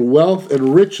 and wealth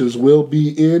and riches will be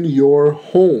in your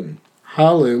home.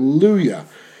 Hallelujah.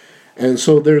 And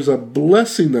so there's a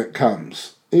blessing that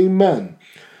comes. Amen.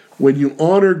 When you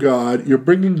honor God, you're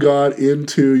bringing God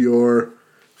into your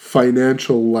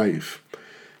financial life.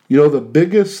 The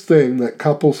biggest thing that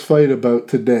couples fight about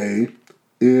today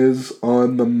is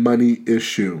on the money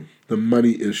issue. the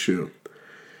money issue.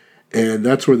 And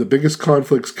that's where the biggest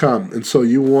conflicts come. And so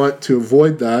you want to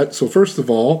avoid that. So first of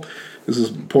all, this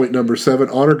is point number 7,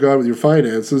 honor God with your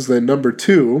finances. Then number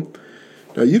 2,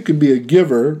 now you can be a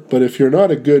giver, but if you're not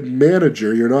a good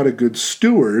manager, you're not a good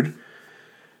steward,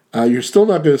 you're still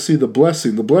not going to see the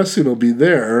blessing. The blessing will be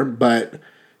there, but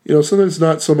sometimes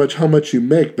not so much how much you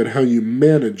make, but how you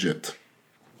manage it.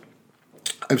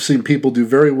 I've seen people do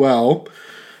very well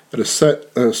at a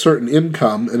certain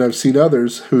income, and I've seen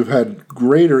others who've had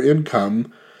greater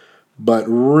income but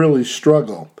really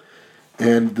struggle.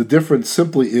 And the difference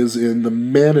simply is in the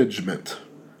management.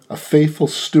 A faithful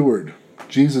steward.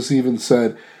 Jesus even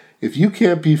said, if you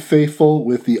can't be faithful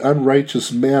with the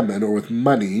unrighteous mammon or with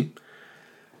money,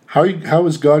 how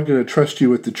is God going to trust you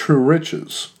with the true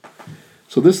riches?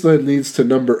 So this then leads to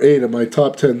number 8 of my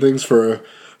top 10 things for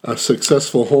a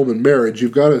successful home and marriage.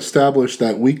 You've got to establish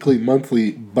that weekly,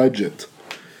 monthly budget.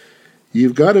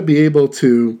 You've got to be able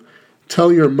to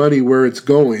tell your money where it's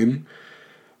going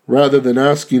rather than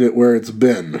asking it where it's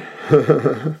been.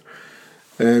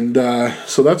 And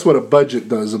so that's what a budget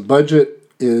does. A budget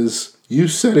is you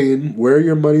setting where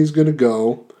your money's going to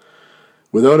go.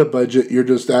 Without a budget, you're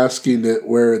just asking it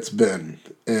where it's been.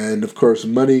 And, of course,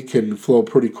 money can flow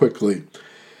pretty quickly.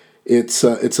 It's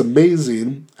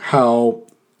amazing how,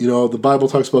 the Bible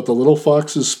talks about the little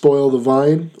foxes spoil the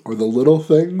vine, or the little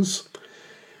things.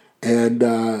 And,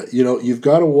 you've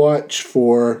got to watch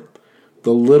for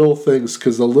the little things,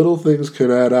 because the little things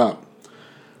can add up.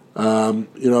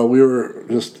 We were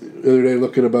just the other day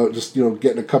looking about just,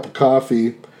 getting a cup of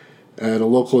coffee at a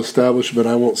local establishment.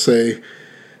 I won't say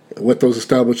what those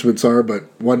establishments are, but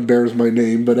one bears my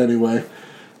name. But anyway,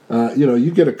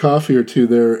 you get a coffee or two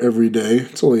there every day.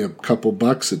 It's only a couple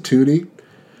bucks a toonie,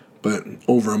 but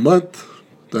over a month,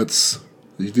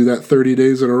 you do that 30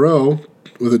 days in a row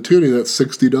with a toonie, that's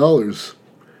 $60.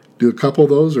 Do a couple of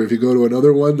those, or if you go to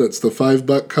another one, that's the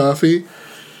 $5 coffee.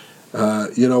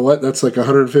 You know what? That's like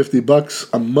 $150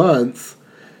 a month.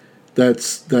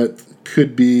 That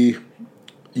could be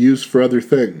used for other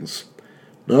things.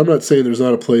 Now, I'm not saying there's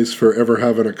not a place for ever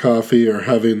having a coffee or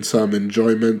having some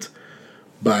enjoyment,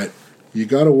 but you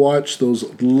got to watch those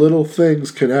little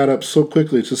things can add up so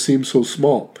quickly. It just seems so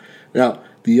small. Now,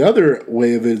 the other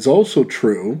way of it is also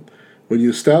true. When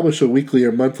you establish a weekly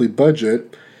or monthly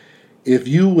budget, if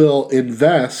you will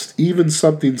invest even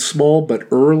something small but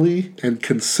early and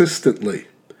consistently,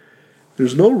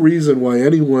 there's no reason why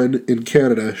anyone in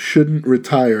Canada shouldn't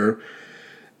retire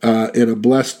in a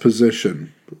blessed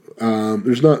position.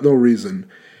 There's no reason.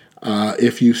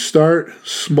 If you start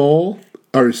small,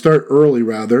 or start early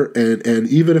rather, and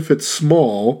even if it's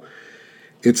small,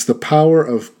 it's the power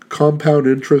of compound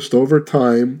interest over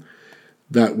time,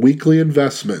 that weekly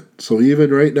investment. So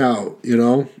even right now,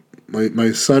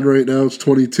 my son right now is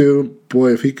 22.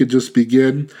 Boy, if he could just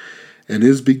begin, and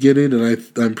is beginning,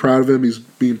 and I'm proud of him. He's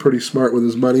being pretty smart with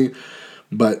his money.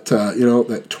 But,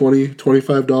 that $20,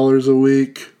 $25 a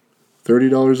week,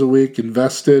 $30 a week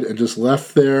invested and just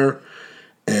left there,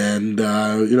 and,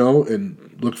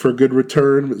 and look for a good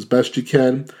return as best you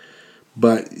can.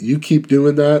 But you keep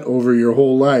doing that over your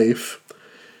whole life,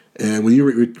 and when you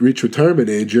reach retirement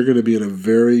age, you're going to be in a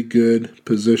very good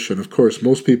position. Of course,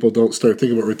 most people don't start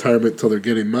thinking about retirement until they're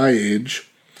getting my age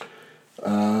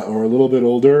or a little bit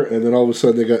older, and then all of a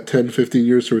sudden they got 10, 15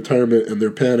 years to retirement, and they're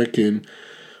panicking,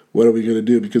 what are we going to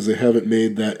do, because they haven't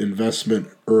made that investment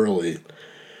early.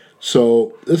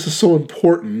 So this is so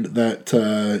important that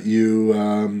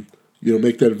you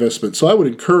make that investment. So I would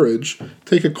encourage,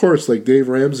 take a course like Dave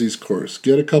Ramsey's course.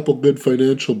 Get a couple good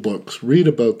financial books. Read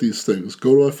about these things.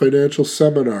 Go to a financial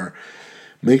seminar.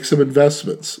 Make some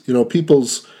investments. People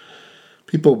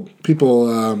put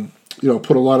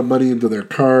a lot of money into their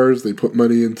cars. They put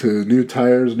money into new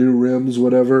tires, new rims,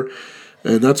 whatever.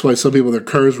 And that's why some people, their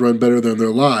cars run better than their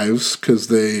lives, because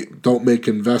they don't make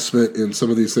investment in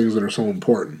some of these things that are so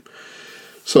important.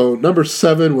 So number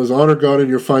 7 was honor God in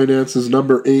your finances.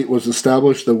 Number 8 was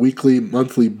establish the weekly,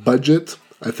 monthly budget.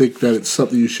 I think that it's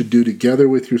something you should do together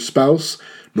with your spouse.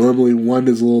 Normally one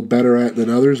is a little better at it than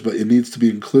others, but it needs to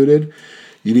be included.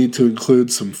 You need to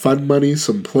include some fun money,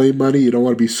 some play money. You don't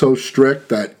want to be so strict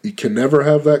that you can never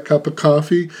have that cup of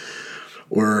coffee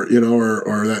or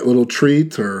that little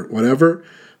treat or whatever.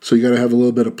 So you got to have a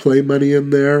little bit of play money in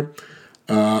there.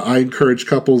 I encourage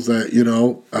couples that, you're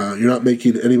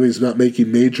not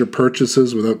making major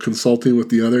purchases without consulting with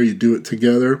the other. You do it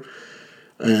together.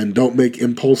 And don't make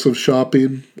impulsive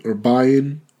shopping or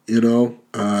buying, you're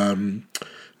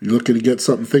looking to get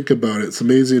something, think about it. It's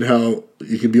amazing how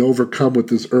you can be overcome with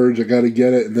this urge, I got to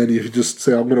get it, and then you just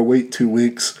say, I'm going to wait 2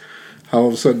 weeks. How all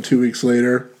of a sudden 2 weeks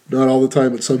later, Not all the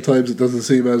time, but sometimes it doesn't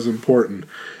seem as important.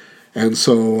 And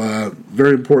so,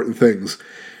 very important things.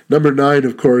 Number 9,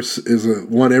 of course, is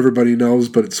one everybody knows,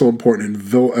 but it's so important.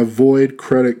 Avoid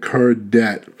credit card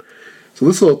debt. So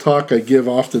this little talk I give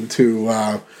often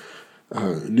to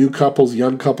new couples,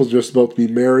 young couples just about to be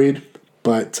married.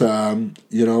 But,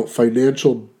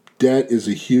 financial debt is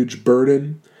a huge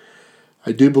burden.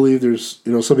 I do believe there's,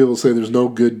 some people say there's no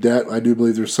good debt. I do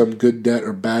believe there's some good debt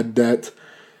or bad debt.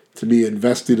 To me,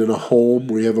 investing in a home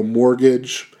where you have a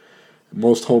mortgage,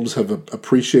 most homes have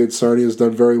appreciated. Sarnia has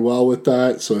done very well with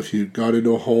that. So if you got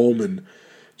into a home and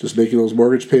just making those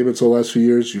mortgage payments over the last few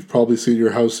years, you've probably seen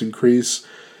your house increase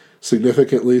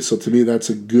significantly. So to me, that's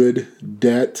a good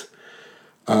debt.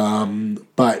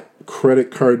 But credit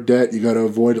card debt, you got to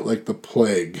avoid it like the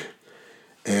plague.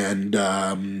 And,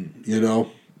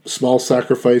 small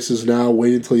sacrifices now,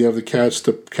 wait until you have the cash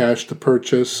to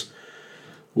purchase,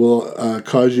 will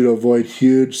cause you to avoid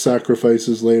huge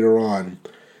sacrifices later on.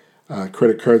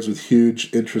 Credit cards with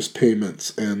huge interest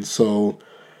payments. And so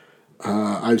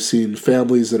I've seen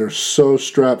families that are so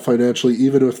strapped financially,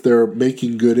 even if they're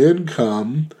making good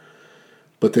income,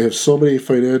 but they have so many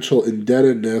financial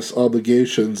indebtedness,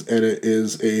 obligations, and it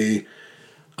is a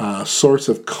source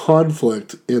of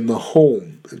conflict in the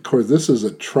home. Of course, this is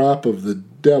a trap of the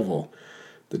devil.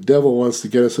 The devil wants to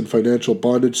get us in financial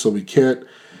bondage so we can't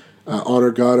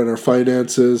honor God in our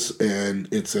finances, and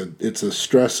it's a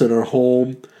stress in our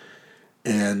home.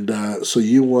 And so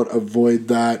you want to avoid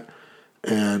that.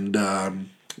 And,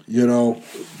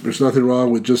 there's nothing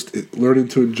wrong with just learning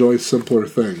to enjoy simpler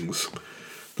things.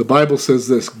 The Bible says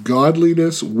this: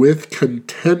 godliness with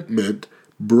contentment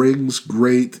brings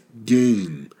great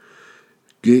gain.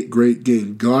 Great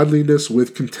gain. Godliness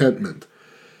with contentment.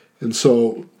 And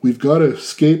so we've got to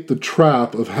escape the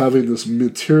trap of having this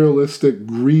materialistic,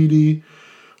 greedy,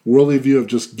 worldly view of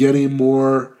just getting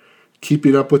more,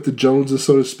 keeping up with the Joneses,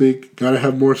 so to speak. Got to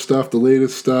have more stuff, the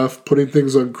latest stuff, putting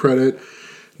things on credit.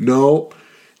 No,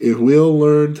 if we'll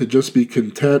learn to just be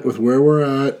content with where we're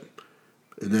at,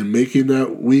 and then making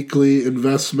that weekly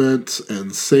investment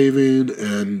and saving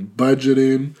and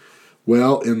budgeting,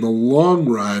 well, in the long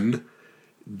run,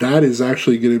 that is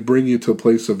actually going to bring you to a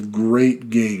place of great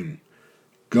gain.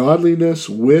 Godliness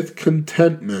with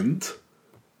contentment,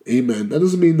 amen. That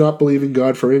doesn't mean not believing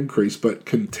God for increase, but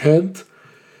content,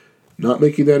 not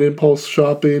making that impulse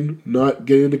shopping, not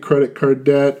getting into credit card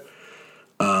debt,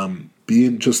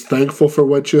 being just thankful for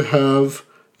what you have,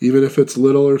 even if it's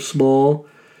little or small,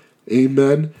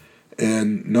 amen.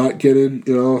 And not getting,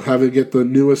 having to get the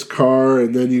newest car,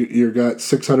 and then you got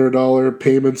 $600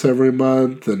 payments every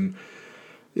month, and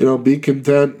be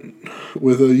content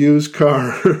with a used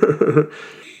car.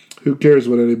 Who cares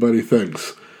what anybody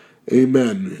thinks?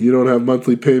 Amen. You don't have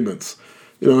monthly payments.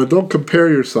 And don't compare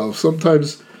yourself.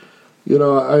 Sometimes, I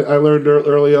learned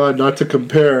early on not to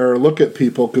compare or look at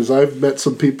people, because I've met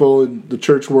some people in the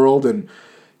church world, and,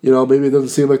 maybe it doesn't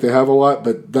seem like they have a lot,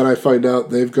 but then I find out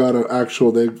they've got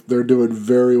they're doing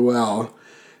very well.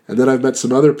 And then I've met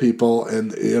some other people,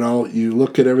 and, you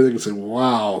look at everything and say,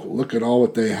 wow, look at all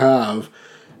what they have.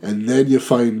 And then you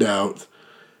find out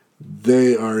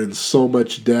they are in so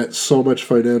much debt, so much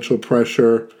financial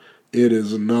pressure. It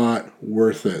is not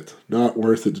worth it. Not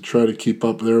worth it to try to keep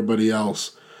up with everybody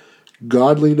else.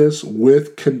 Godliness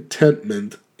with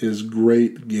contentment is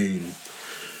great gain.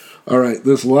 All right,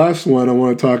 this last one I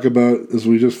want to talk about as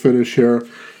we just finish here.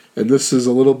 And this is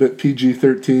a little bit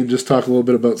PG-13, just talk a little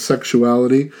bit about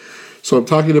sexuality. So I'm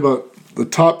talking about the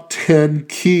top 10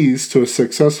 keys to a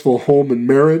successful home and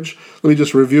marriage. Let me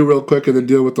just review real quick and then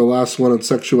deal with the last one on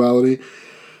sexuality.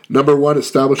 Number 1,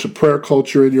 establish a prayer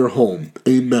culture in your home.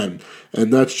 Amen.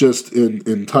 And that's just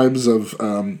in times of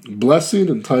blessing,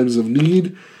 in times of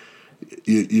need.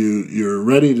 You're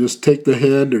ready to just take the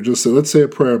hand or just say, let's say a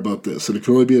prayer about this. And it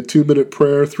can only be a 2-minute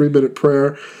prayer, 3-minute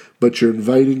prayer, but you're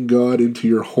inviting God into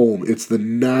your home. It's the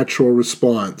natural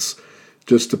response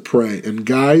just to pray. And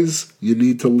guys, you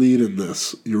need to lead in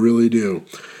this. You really do.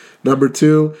 Number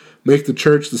 2, make the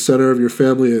church the center of your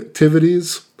family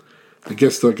activities. I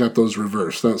guess I got those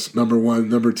reversed. That's number 1.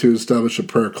 Number 2, establish a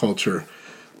prayer culture.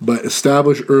 But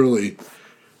establish early,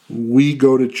 we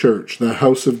go to church. The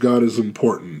house of God is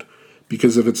important.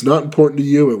 Because if it's not important to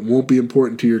you, it won't be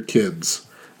important to your kids.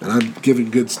 And I'm giving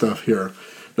good stuff here.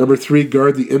 Number 3,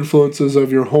 guard the influences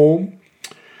of your home.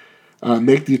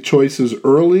 Make the choices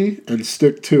early and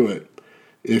stick to it.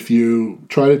 If you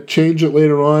try to change it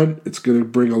later on, it's going to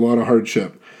bring a lot of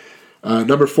hardship.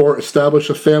 Number 4, establish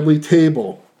a family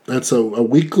table. That's a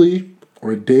weekly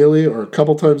or a daily or a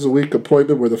couple times a week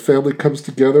appointment where the family comes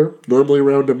together, normally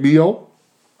around a meal,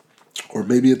 or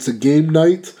maybe it's a game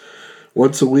night,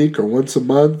 once a week or once a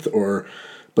month,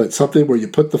 but something where you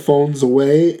put the phones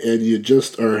away and you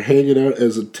just are hanging out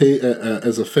as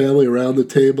a family around the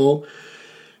table.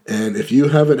 And if you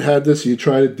haven't had this, you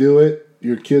try to do it,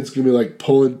 your kid's going to be like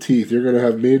pulling teeth. You're going to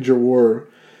have major war.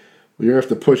 You're going to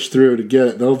have to push through to get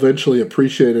it. They'll eventually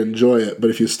appreciate and enjoy it. But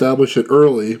if you establish it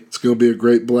early, it's going to be a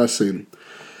great blessing.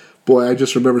 Boy, I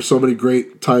just remember so many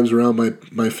great times around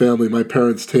my family, my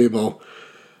parents' table,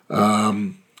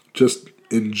 just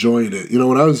enjoying it. You know,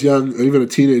 when I was young, even a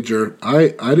teenager, I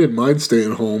didn't mind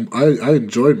staying home. I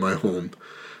enjoyed my home.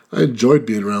 I enjoyed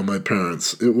being around my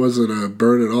parents. It wasn't a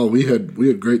burn at all. We had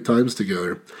great times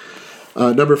together.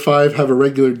 Number 5, have a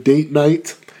regular date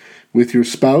night with your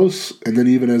spouse, and then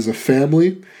even as a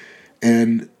family,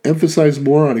 and emphasize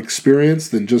more on experience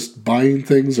than just buying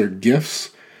things or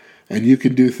gifts. And you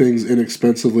can do things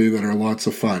inexpensively that are lots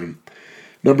of fun.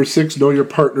 Number 6, know your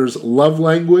partner's love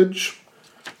language.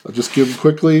 I'll just give them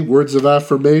quickly. Words of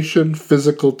affirmation,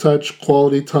 physical touch,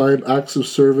 quality time, acts of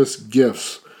service,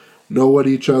 gifts. Know what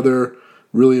each other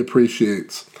really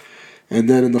appreciates. And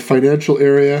then in the financial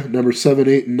area, number 7,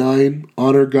 8, and 9,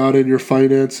 honor God in your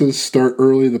finances. Start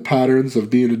early the patterns of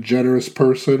being a generous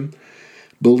person.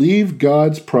 Believe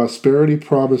God's prosperity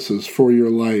promises for your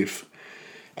life.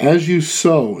 As you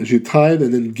sow, as you tithe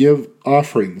and then give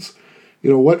offerings, you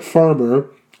know, what farmer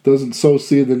doesn't sow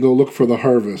seed and then go look for the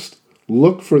harvest?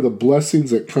 Look for the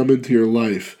blessings that come into your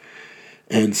life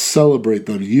and celebrate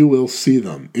them. You will see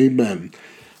them. Amen.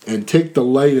 And take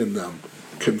delight in them.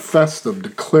 Confess them.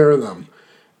 Declare them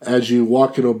as you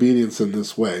walk in obedience in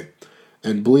this way.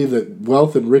 And believe that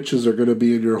wealth and riches are going to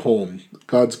be in your home.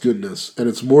 God's goodness. And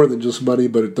it's more than just money,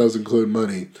 but it does include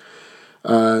money.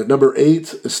 Number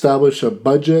 8, establish a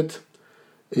budget.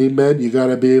 Amen. You got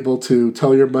to be able to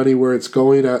tell your money where it's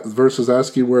going versus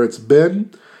asking where it's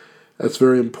been. That's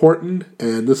very important.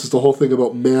 And this is the whole thing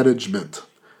about management.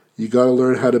 You got to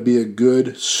learn how to be a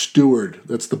good steward.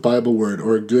 That's the Bible word,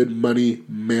 or a good money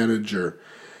manager.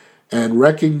 And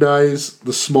recognize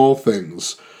the small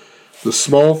things. The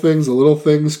small things, the little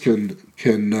things can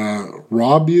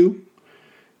rob you.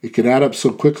 It can add up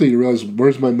so quickly you realize,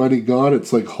 where's my money gone?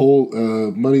 It's like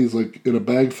money is like in a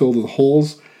bag filled with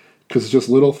holes, because it's just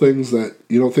little things that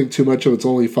you don't think too much of. It's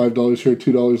only $5 here,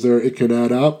 $2 there. It can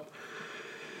add up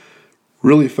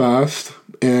really fast.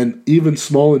 And even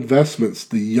small investments,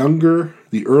 the younger,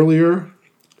 the earlier,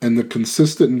 and the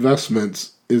consistent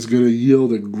investments is going to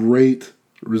yield a great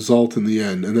result in the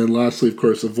end. And then lastly, of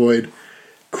course, avoid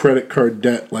credit card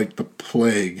debt like the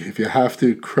plague. If you have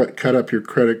to cut up your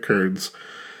credit cards,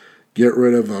 get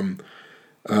rid of them.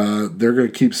 They're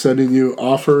going to keep sending you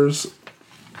offers.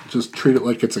 Just treat it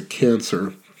like it's a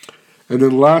cancer. And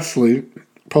then lastly,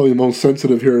 probably the most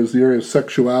sensitive here is the area of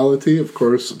sexuality. Of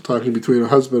course, I'm talking between a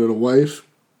husband and a wife.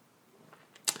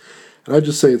 And I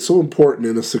just say it's so important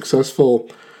in a successful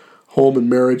home and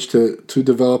marriage to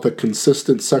develop a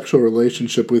consistent sexual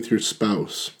relationship with your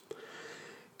spouse.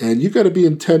 And you got to be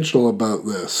intentional about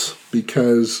this,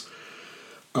 because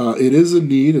it is a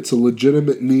need. It's a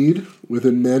legitimate need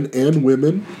within men and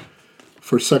women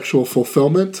for sexual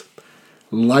fulfillment.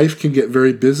 Life can get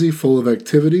very busy, full of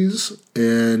activities,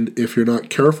 and if you're not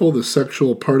careful, the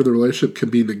sexual part of the relationship can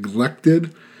be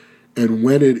neglected. And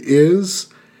when it is,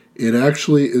 it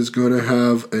actually is going to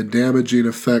have a damaging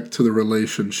effect to the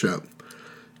relationship.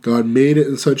 God made it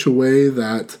in such a way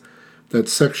that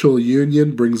sexual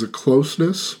union brings a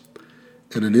closeness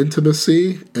and an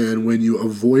intimacy, and when you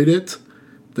avoid it,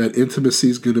 that intimacy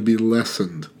is going to be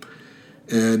lessened.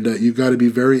 And you've got to be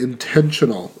very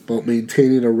intentional about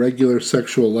maintaining a regular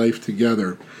sexual life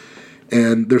together.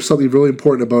 And there's something really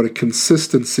important about a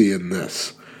consistency in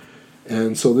this.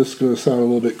 And so this is going to sound a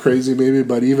little bit crazy maybe,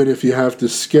 but even if you have to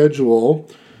schedule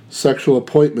sexual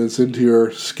appointments into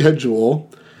your schedule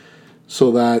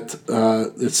so that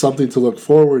it's something to look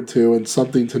forward to and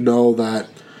something to know that,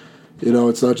 you know,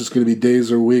 it's not just going to be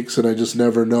days or weeks and I just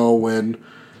never know when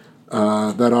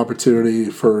that opportunity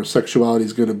for sexuality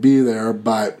is going to be there,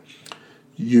 but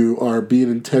you are being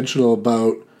intentional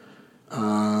about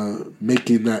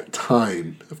making that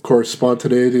time. Of course,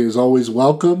 spontaneity is always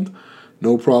welcomed,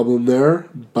 no problem there,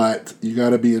 but you got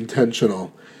to be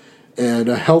intentional. And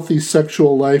a healthy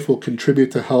sexual life will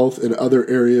contribute to health in other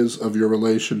areas of your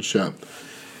relationship.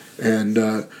 And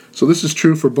so this is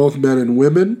true for both men and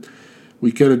women.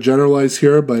 We kind of generalize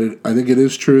here, but I think it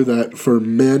is true that for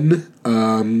men,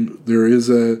 there is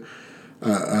a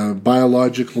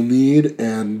biological need,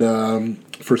 and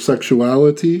for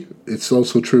sexuality, it's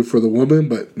also true for the woman,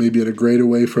 but maybe in a greater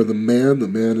way for the man. The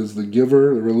man is the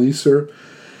giver, the releaser,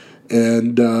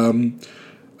 and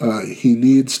he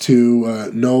needs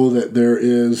to know that there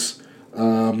is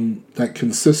that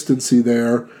consistency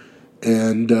there,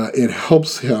 and it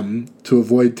helps him to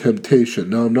avoid temptation.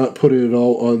 Now, I'm not putting it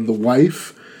all on the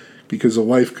wife, because a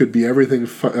wife could be everything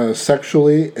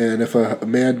sexually, and if a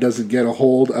man doesn't get a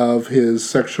hold of his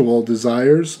sexual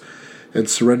desires and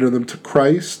surrender them to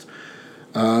Christ,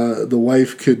 the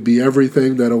wife could be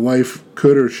everything that a wife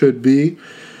could or should be,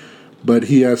 but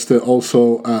he has to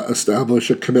also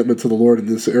establish a commitment to the Lord in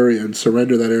this area and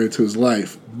surrender that area to his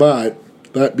life. But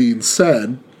that being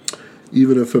said,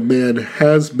 even if a man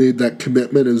has made that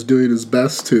commitment, is doing his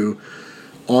best to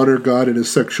honor God in his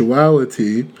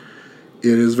sexuality,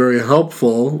 it is very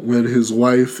helpful when his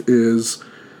wife is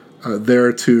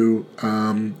there to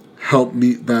help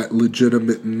meet that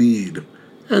legitimate need.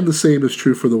 And the same is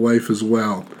true for the wife as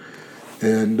well.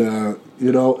 And,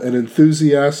 an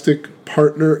enthusiastic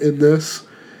partner in this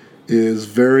is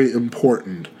very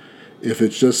important. If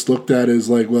it's just looked at as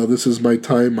like, well, this is my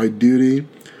time, my duty,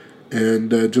 and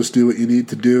just do what you need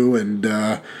to do, and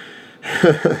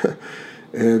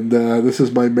this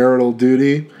is my marital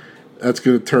duty, that's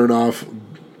going to turn off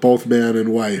both man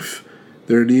and wife.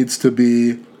 There needs to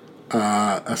be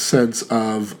a sense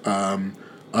of,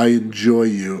 I enjoy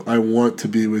you, I want to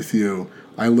be with you,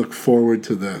 I look forward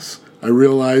to this. I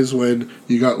realize when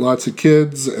you got lots of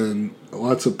kids and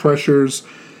lots of pressures,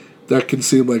 that can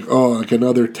seem like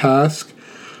another task,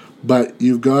 but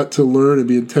you've got to learn and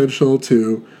be intentional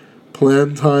to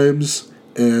plan times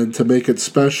and to make it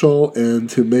special and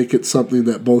to make it something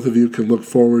that both of you can look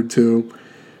forward to,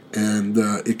 and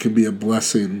it can be a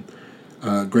blessing,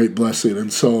 great blessing.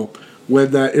 And so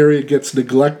when that area gets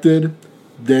neglected,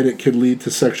 then it can lead to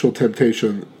sexual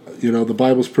temptation. The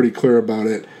Bible's pretty clear about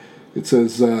it. It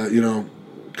says,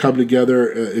 come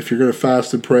together. If you're going to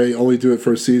fast and pray, only do it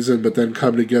for a season, but then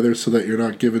come together so that you're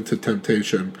not given to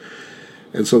temptation.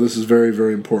 And so this is very,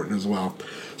 very important as well.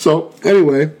 So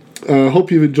anyway,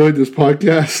 hope you've enjoyed this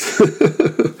podcast.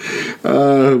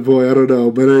 Boy, I don't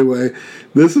know. But anyway,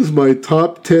 this is my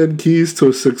top 10 keys to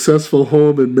a successful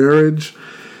home and marriage.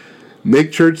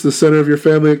 Make church the center of your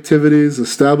family activities.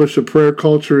 Establish a prayer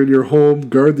culture in your home.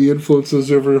 Guard the influences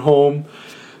of your home.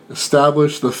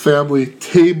 Establish the family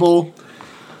table.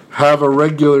 Have a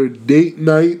regular date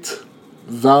night.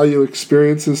 Value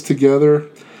experiences together.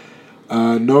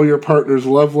 Know your partner's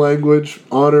love language.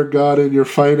 Honor God in your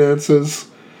finances.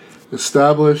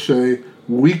 Establish a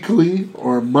weekly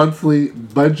or monthly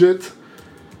budget.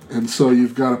 And so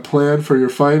you've got a plan for your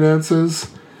finances.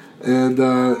 And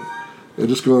I'm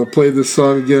just going to play this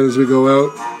song again as we go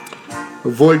out.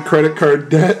 Avoid credit card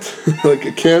debt like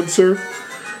a cancer.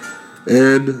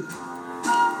 And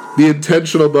be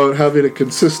intentional about having a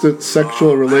consistent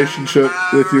sexual relationship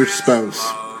with your spouse.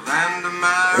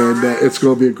 And it's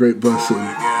going to be a great blessing.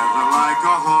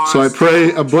 So I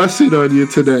pray a blessing on you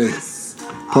today,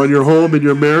 upon your home and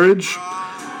your marriage.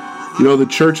 The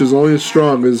church is only as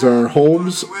strong as our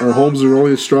homes. Our homes are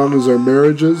only as strong as our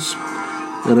marriages.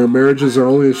 And our marriages are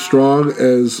only as strong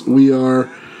as we are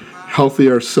healthy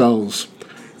ourselves.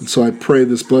 And so I pray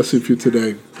this blessing for you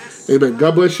today. Amen.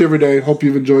 God bless you every day. Hope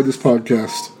you've enjoyed this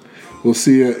podcast. We'll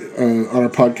see you on our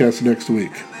podcast next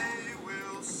week.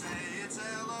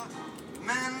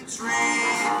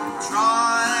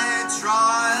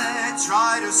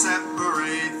 Try to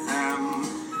separate them.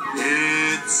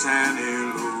 It's an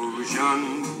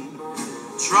illusion.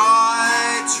 Try,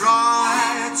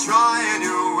 and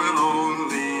you will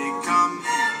only come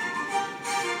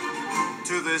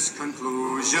to this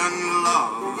conclusion.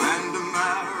 Love and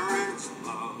marriage